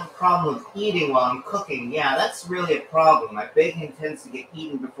 I have a problem with eating while I'm cooking. Yeah, that's really a problem. My bacon tends to get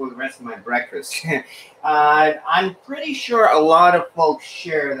eaten before the rest of my breakfast. I'm pretty sure a lot of folks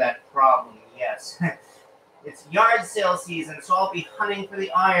share that problem, yes. It's yard sale season, so I'll be hunting for the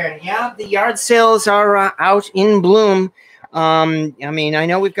iron. Yeah, the yard sales are out in bloom. I mean, I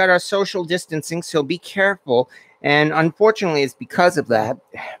know we've got our social distancing, so be careful. And unfortunately, it's because of that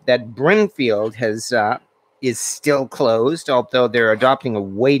that Brimfield has is still closed, although they're adopting a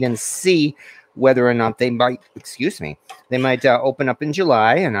wait and see whether or not they might, excuse me, they might open up in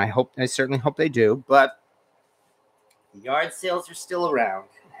July, and I certainly hope they do. But yard sales are still around,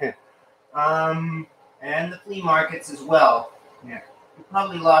 and the flea markets as well. Yeah, we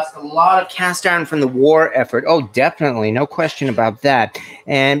probably lost a lot of cast iron from the war effort. Oh, definitely, no question about that.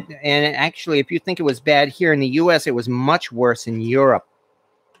 And actually, if you think it was bad here in the U.S., it was much worse in Europe.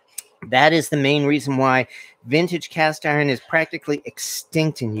 That is the main reason why vintage cast iron is practically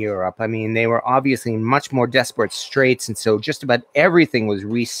extinct in Europe. I mean, they were obviously in much more desperate straits, and so just about everything was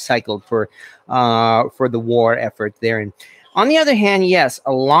recycled for the war effort there. And on the other hand, yes,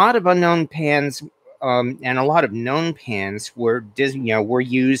 a lot of unknown pans and a lot of known pans were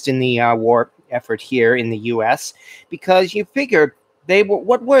used in the war effort here in the U.S. because you figure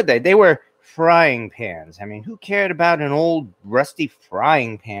what were they? They were frying pans. I mean, who cared about an old rusty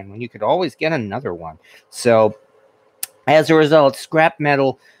frying pan when you could always get another one? So as a result, scrap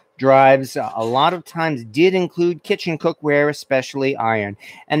metal drives a lot of times did include kitchen cookware, especially iron.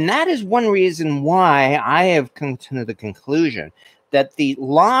 And that is one reason why I have come to the conclusion that the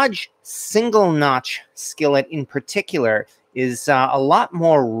large single notch skillet in particular is a lot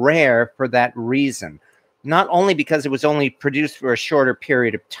more rare for that reason. Not only because it was only produced for a shorter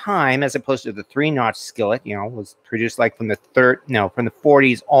period of time, as opposed to the 3-notch skillet, was produced like from the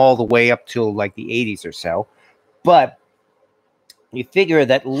 40s all the way up to like the 80s or so. But you figure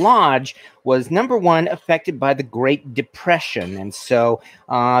that large was, number one, affected by the Great Depression, and so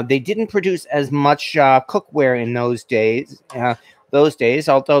they didn't produce as much cookware in those days.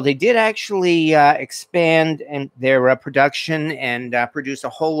 Although they did actually expand their production and produce a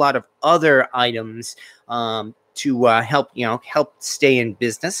whole lot of other items to help stay in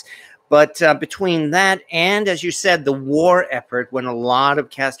business. But between that and, as you said, the war effort, when a lot of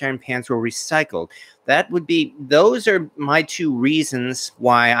cast iron pans were recycled, those are my two reasons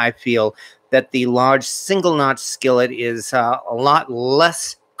why I feel that the large single notch skillet is a lot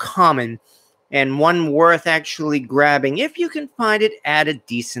less common and one worth actually grabbing if you can find it at a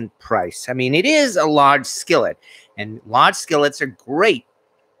decent price. I mean, it is a large skillet, and large skillets are great.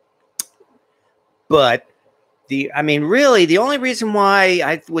 But really, the only reason why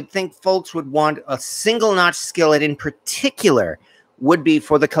I would think folks would want a single notch skillet in particular would be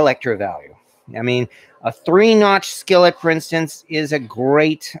for the collector value. I mean, a 3-notch skillet, for instance, is a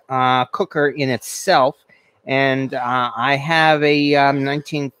great cooker in itself. And I have a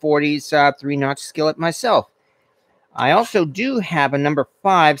 1940s 3-notch skillet myself. I also do have a number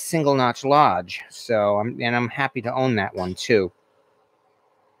 5 single-notch Lodge. So, I'm happy to own that one too.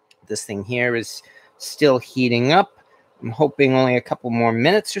 This thing here is still heating up. I'm hoping only a couple more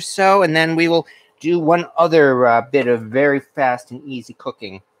minutes or so, and then we will do one other bit of very fast and easy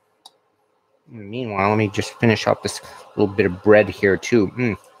cooking. Meanwhile, let me just finish off this little bit of bread here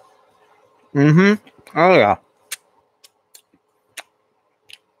too. Oh yeah,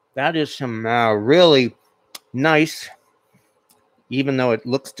 that is some really nice, even though it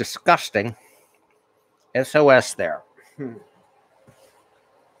looks disgusting, S.O.S. there.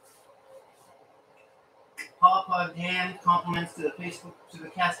 Papa Dan compliments to the Facebook, to the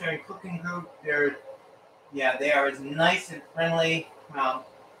Cast Iron Cooking Group. They are as nice and friendly.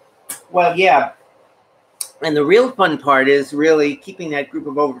 Well, yeah. And the real fun part is really keeping that group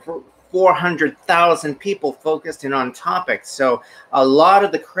of over 400,000 people focused and on topic. So a lot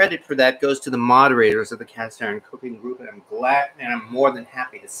of the credit for that goes to the moderators of the Cast Iron Cooking Group, and I'm glad and I'm more than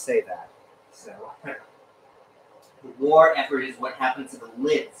happy to say that. So the war effort is what happens to the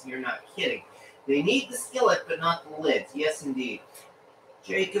lids. You're not kidding. They need the skillet, but not the lids. Yes, indeed.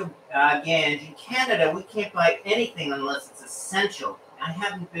 Jacob, again, in Canada, we can't buy anything unless it's essential. I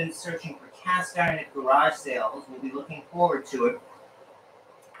haven't been searching for cast iron at garage sales. We'll be looking forward to it.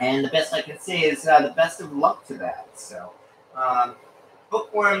 And the best I can say is the best of luck to that. So,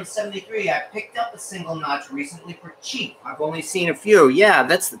 Bookworm 73, I picked up a single notch recently for cheap. I've only seen a few. Yeah,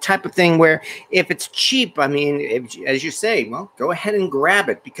 that's the type of thing where if it's cheap, I mean, as you say, well, go ahead and grab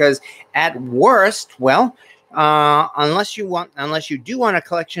it, because at worst, well, unless you do want a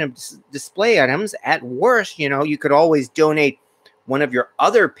collection of display items, at worst, you could always donate one of your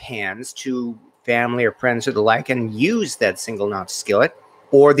other pans to family or friends or the like and use that single notch skillet,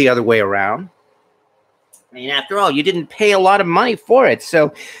 or the other way around. I mean, after all, you didn't pay a lot of money for it.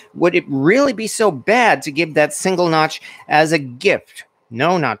 So would it really be so bad to give that single notch as a gift?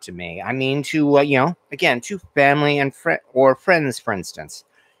 No, not to me. I mean, to, again, to family and or friends, for instance.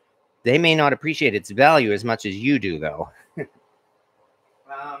 They may not appreciate its value as much as you do, though.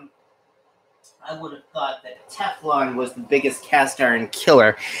 I would have thought that Teflon was the biggest cast iron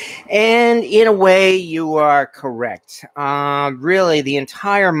killer. And in a way, you are correct. Really, the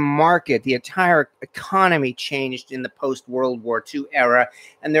entire market, the entire economy changed in the post-World War II era.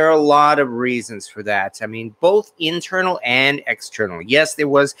 And there are a lot of reasons for that. I mean, both internal and external. Yes, there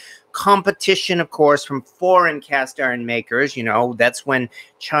was competition, of course, from foreign cast iron makers. You know, that's when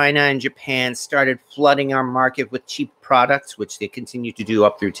China and Japan started flooding our market with cheap products, which they continue to do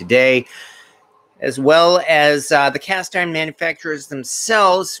up through today, as well as the cast iron manufacturers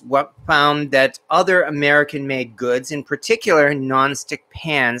themselves found that other American-made goods, in particular non-stick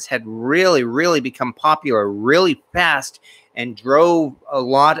pans, had really become popular really fast and drove a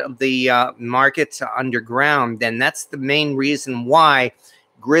lot of the market underground. And that's the main reason why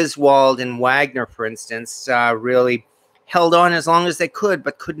Griswold and Wagner, for instance, really held on as long as they could,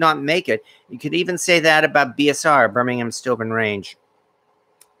 but could not make it. You could even say that about BSR, Birmingham Stove and Range.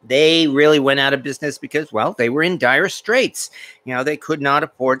 They really went out of business because, well, they were in dire straits. You know, they could not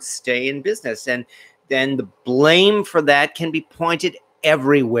afford to stay in business. And then the blame for that can be pointed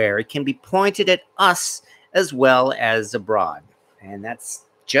everywhere. It can be pointed at us as well as abroad. And that's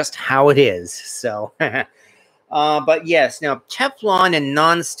just how it is. So, but yes, now Teflon and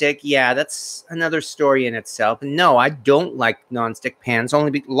nonstick, yeah, that's another story in itself. And no, I don't like nonstick pans,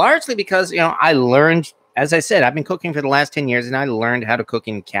 largely because, you know, I learned, as I said, I've been cooking for the last 10 years, and I learned how to cook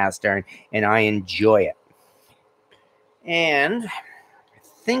in cast iron, and I enjoy it. And I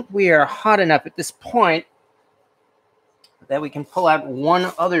think we are hot enough at this point that we can pull out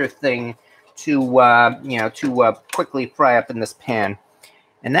one other thing to quickly fry up in this pan,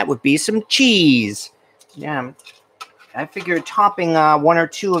 and that would be some cheese. Yeah, I figured topping one or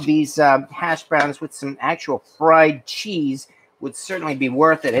two of these hash browns with some actual fried cheese would certainly be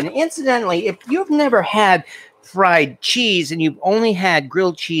worth it. And incidentally, if you've never had fried cheese and you've only had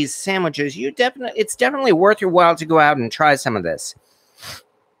grilled cheese sandwiches, it's definitely worth your while to go out and try some of this.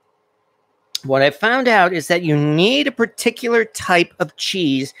 What I found out is that you need a particular type of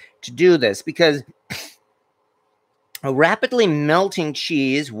cheese to do this, because a rapidly melting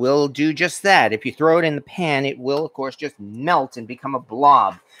cheese will do just that. If you throw it in the pan, it will, of course, just melt and become a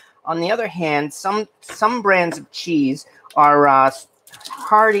blob. On the other hand, some brands of cheese are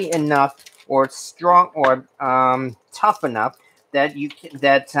hardy enough or strong or tough enough that you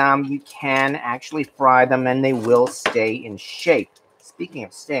can actually fry them, and they will stay in shape. Speaking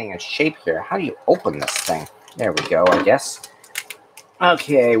of staying in shape here, how do you open this thing? There we go, I guess.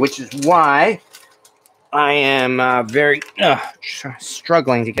 Okay, which is why I am very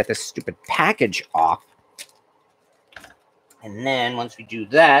struggling to get this stupid package off. And then once we do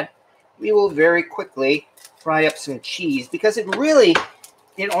that, we will very quickly fry up some cheese, because it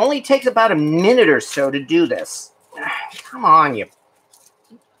only takes about a minute or so to do this. Come on,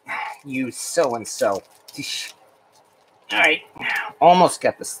 you so-and-so. All right, almost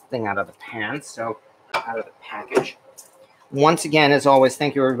got this thing out of the pan, so out of the package. Once again, as always,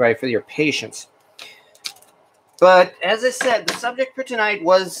 thank you everybody for your patience. But as I said, the subject for tonight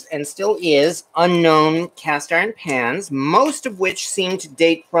was, and still is, unknown cast iron pans, most of which seem to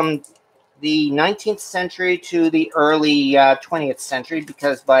date from the 19th century to the early 20th century,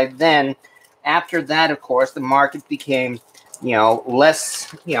 because by then, after that, of course, the market became,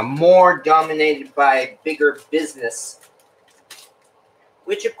 more dominated by bigger business,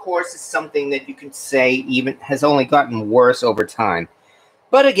 which, of course, is something that you could say even has only gotten worse over time.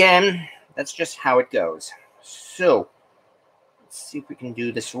 But again, that's just how it goes. So, let's see if we can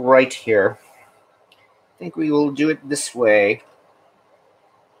do this right here. I think we will do it this way.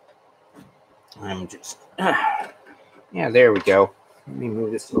 I'm just, yeah, there we go. Let me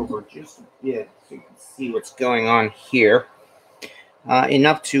move this over just a bit so you can see what's going on here.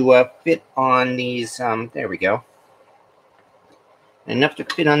 Enough to fit on these, there we go. Enough to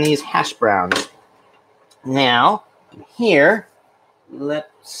fit on these hash browns. Now, here,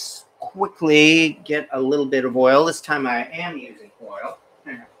 let's quickly get a little bit of oil. This time I am using oil.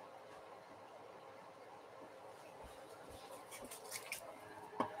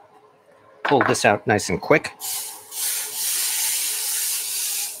 Pull this out nice and quick.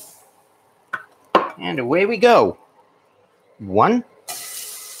 And away we go. 1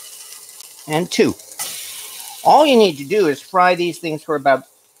 and 2. All you need to do is fry these things for about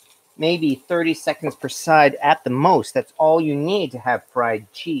maybe 30 seconds per side at the most. That's all you need to have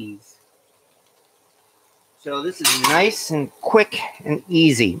fried cheese. So this is nice and quick and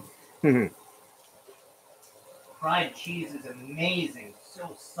easy. Fried cheese is amazing.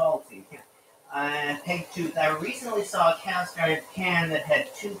 So salty. Peg tooth. I recently saw a cast iron pan that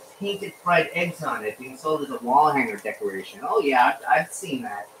had 2 painted fried eggs on it being sold as a wall hanger decoration. Oh yeah, I've seen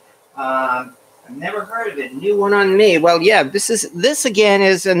that. I've never heard of it. New one on me. Well, yeah, this again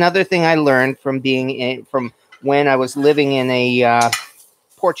is another thing I learned from from when I was living in a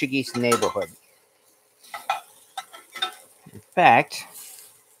Portuguese neighborhood. In fact,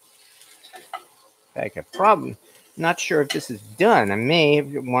 I'm probably not sure if this is done. I may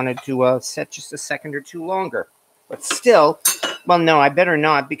have wanted to set just a second or two longer. But still, well, no, I better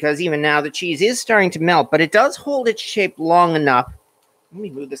not, because even now the cheese is starting to melt, but it does hold its shape long enough. Let me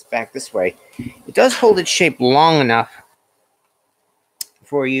move this back this way. It does hold its shape long enough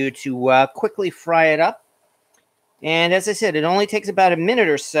for you to quickly fry it up. And as I said, it only takes about a minute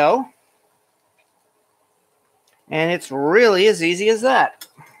or so. And it's really as easy as that.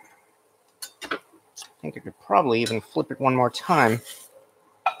 I think I could probably even flip it one more time.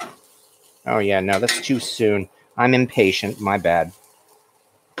 Oh, yeah, no, that's too soon. I'm impatient. My bad.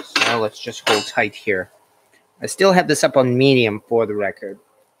 So let's just hold tight here. I still have this up on medium for the record.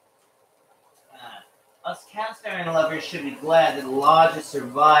 Us cast iron lovers should be glad that Lodge has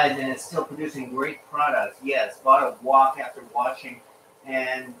survived and is still producing great products. Yes, bought a wok after watching,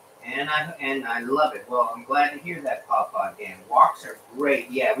 and I love it. Well, I'm glad to hear that, Papa. Dan. Woks are great.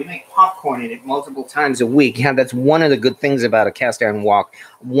 Yeah, we make popcorn in it multiple times a week. Yeah, that's one of the good things about a cast iron wok.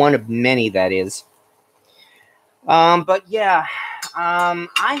 One of many, that is. But yeah,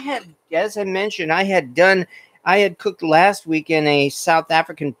 I had, as I mentioned, I had cooked last week in a South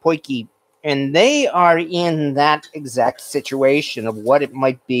African potjie, and they are in that exact situation of what it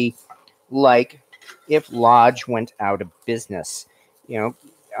might be like if Lodge went out of business. You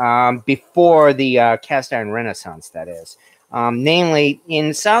know, before the cast iron renaissance, that is. Namely,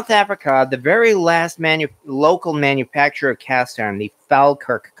 in South Africa, the very last local manufacturer of cast iron, the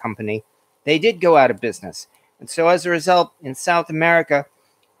Falkirk Company, they did go out of business. And so as a result, in South America,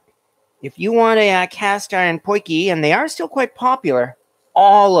 if you want a cast iron potjie, and they are still quite popular,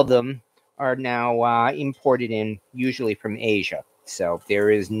 all of them are now imported in, usually from Asia. So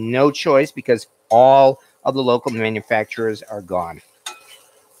there is no choice because all of the local manufacturers are gone.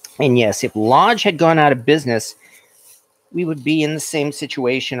 And yes, if Lodge had gone out of business, we would be in the same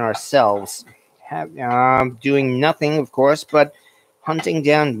situation ourselves, doing nothing, of course, but hunting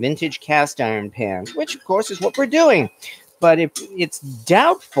down vintage cast iron pans, which, of course, is what we're doing. But it's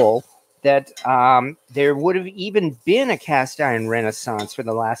doubtful that there would have even been a cast iron renaissance for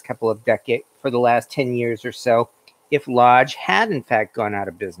the last couple of decades, for the last 10 years or so, if Lodge had, in fact, gone out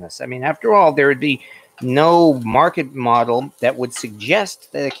of business. I mean, after all, there would be no market model that would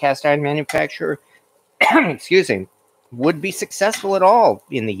suggest that a cast iron manufacturer, excuse me, would be successful at all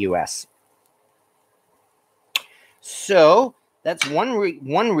in the U.S. So that's one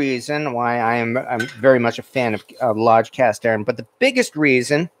reason why I'm very much a fan of Lodge cast iron. But the biggest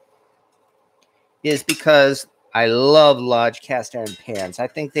reason is because I love Lodge cast iron pans. I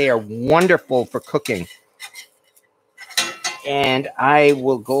think they are wonderful for cooking. And I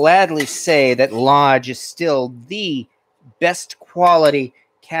will gladly say that Lodge is still the best quality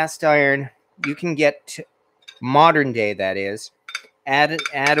cast iron you can get, modern day, that is,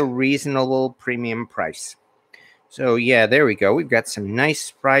 at a reasonable premium price. So yeah, there we go. We've got some nice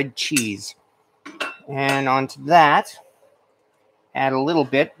fried cheese. And onto that, add a little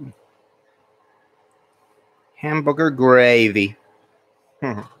bit hamburger gravy.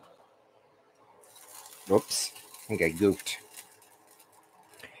 Oops, I think I goofed.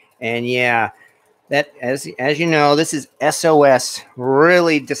 And yeah, that, as you know, this is S.O.S.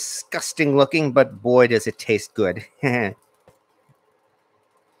 Really disgusting looking, but boy, does it taste good.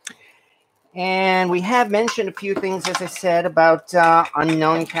 And we have mentioned a few things, as I said, about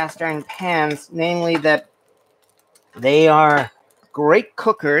unknown cast iron pans, namely that they are great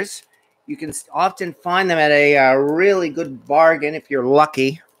cookers. You can often find them at a really good bargain if you're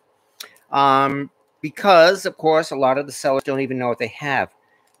lucky, because, of course, a lot of the sellers don't even know what they have.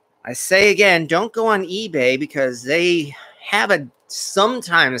 I say again, don't go on eBay, because they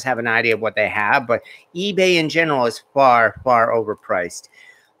sometimes have an idea of what they have, but eBay in general is far, far overpriced.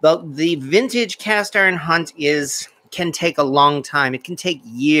 The vintage cast iron hunt can take a long time. It can take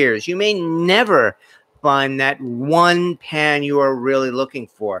years. You may never find that one pan you are really looking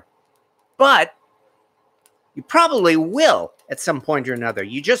for, but you probably will at some point or another.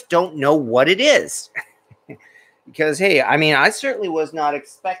 You just don't know what it is. Because, hey, I mean, I certainly was not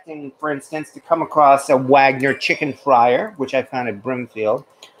expecting, for instance, to come across a Wagner chicken fryer, which I found at Brimfield,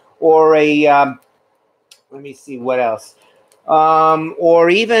 or a, let me see, what else? Or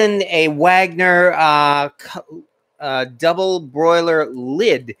even a Wagner double broiler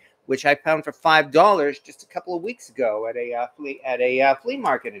lid, which I found for $5 just a couple of weeks ago at a flea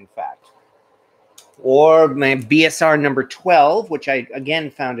market, in fact. Or my BSR number 12, which I again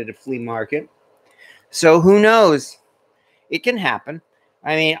found at a flea market. So who knows? It can happen.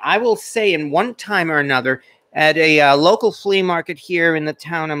 I mean, I will say in one time or another at a local flea market here in the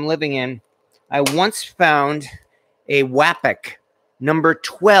town I'm living in, I once found a Wapik number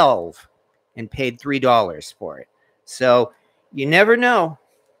 12 and paid $3 for it. So you never know.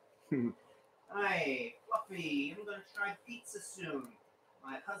 Hi, Fluffy. I'm going to try pizza soon.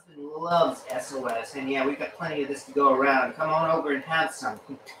 My husband loves S.O.S. And yeah, we've got plenty of this to go around. Come on over and have some.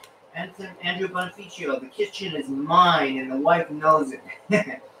 Andrew Bonificio, the kitchen is mine and the wife knows it.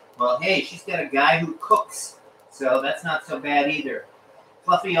 Well, hey, she's got a guy who cooks, so that's not so bad either.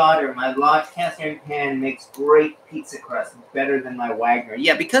 Fluffy Otter, my large cast iron pan makes great pizza crust, better than my Wagner.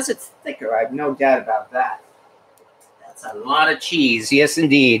 Yeah, because it's thicker, I have no doubt about that. That's a lot of cheese, yes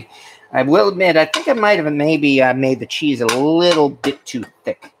indeed. I will admit, I think I might have maybe made the cheese a little bit too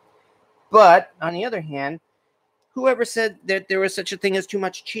thick. But, on the other hand, whoever said that there was such a thing as too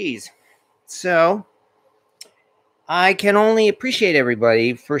much cheese? So, I can only appreciate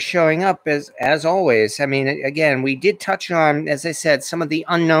everybody for showing up as always. I mean, again, we did touch on, as I said, some of the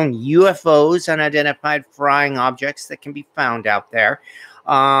unknown UFOs, unidentified flying objects that can be found out there.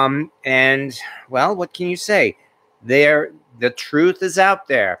 And, well, what can you say? The truth is out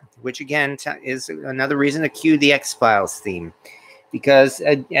there, which, again, is another reason to cue the X-Files theme. Because,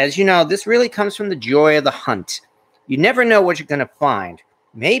 as you know, this really comes from the joy of the hunt. You never know what you're going to find.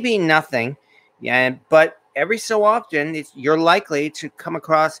 Maybe nothing, yeah, but every so often you're likely to come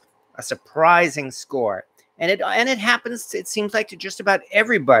across a surprising score. And it happens, it seems like, to just about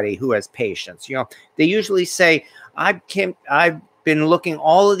everybody who has patience. You know, they usually say, I've been looking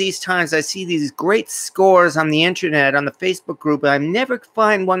all of these times. I see these great scores on the internet, on the Facebook group, and I never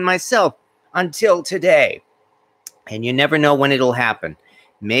find one myself until today. And you never know when it'll happen.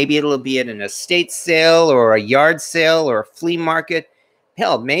 Maybe it'll be at an estate sale or a yard sale or a flea market.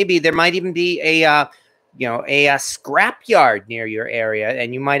 Hell, maybe there might even be a scrap yard near your area,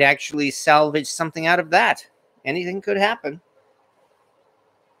 and you might actually salvage something out of that. Anything could happen.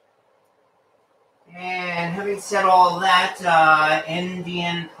 And having said all that,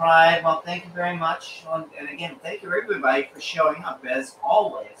 Indian Pride, well, thank you very much. And again, thank you everybody for showing up, as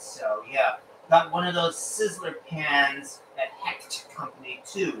always. So, yeah, got one of those sizzler pans at Hecht Company,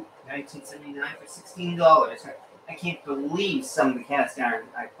 too. 1979 for $16. I can't believe some of the cast iron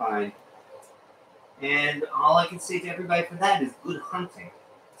I find. And all I can say to everybody for that is good hunting.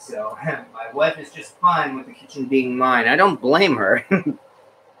 So, my wife is just fine with the kitchen being mine. I don't blame her.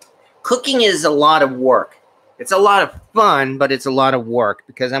 Cooking is a lot of work. It's a lot of fun, but it's a lot of work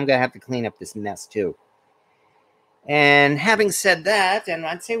because I'm going to have to clean up this mess too. And having said that, and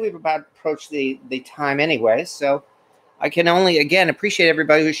I'd say we've about approached the time anyway, so I can only, again, appreciate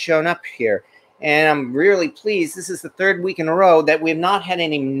everybody who's shown up here. And I'm really pleased. This is the third week in a row that we've not had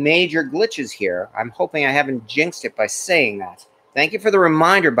any major glitches here. I'm hoping I haven't jinxed it by saying that. Thank you for the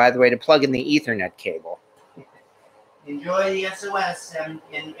reminder, by the way, to plug in the Ethernet cable. Enjoy the S.O.S. and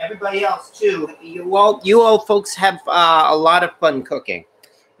everybody else, too. You all folks have a lot of fun cooking.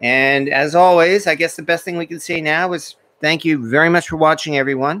 And as always, I guess the best thing we can say now is thank you very much for watching,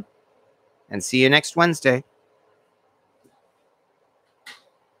 everyone. And see you next Wednesday.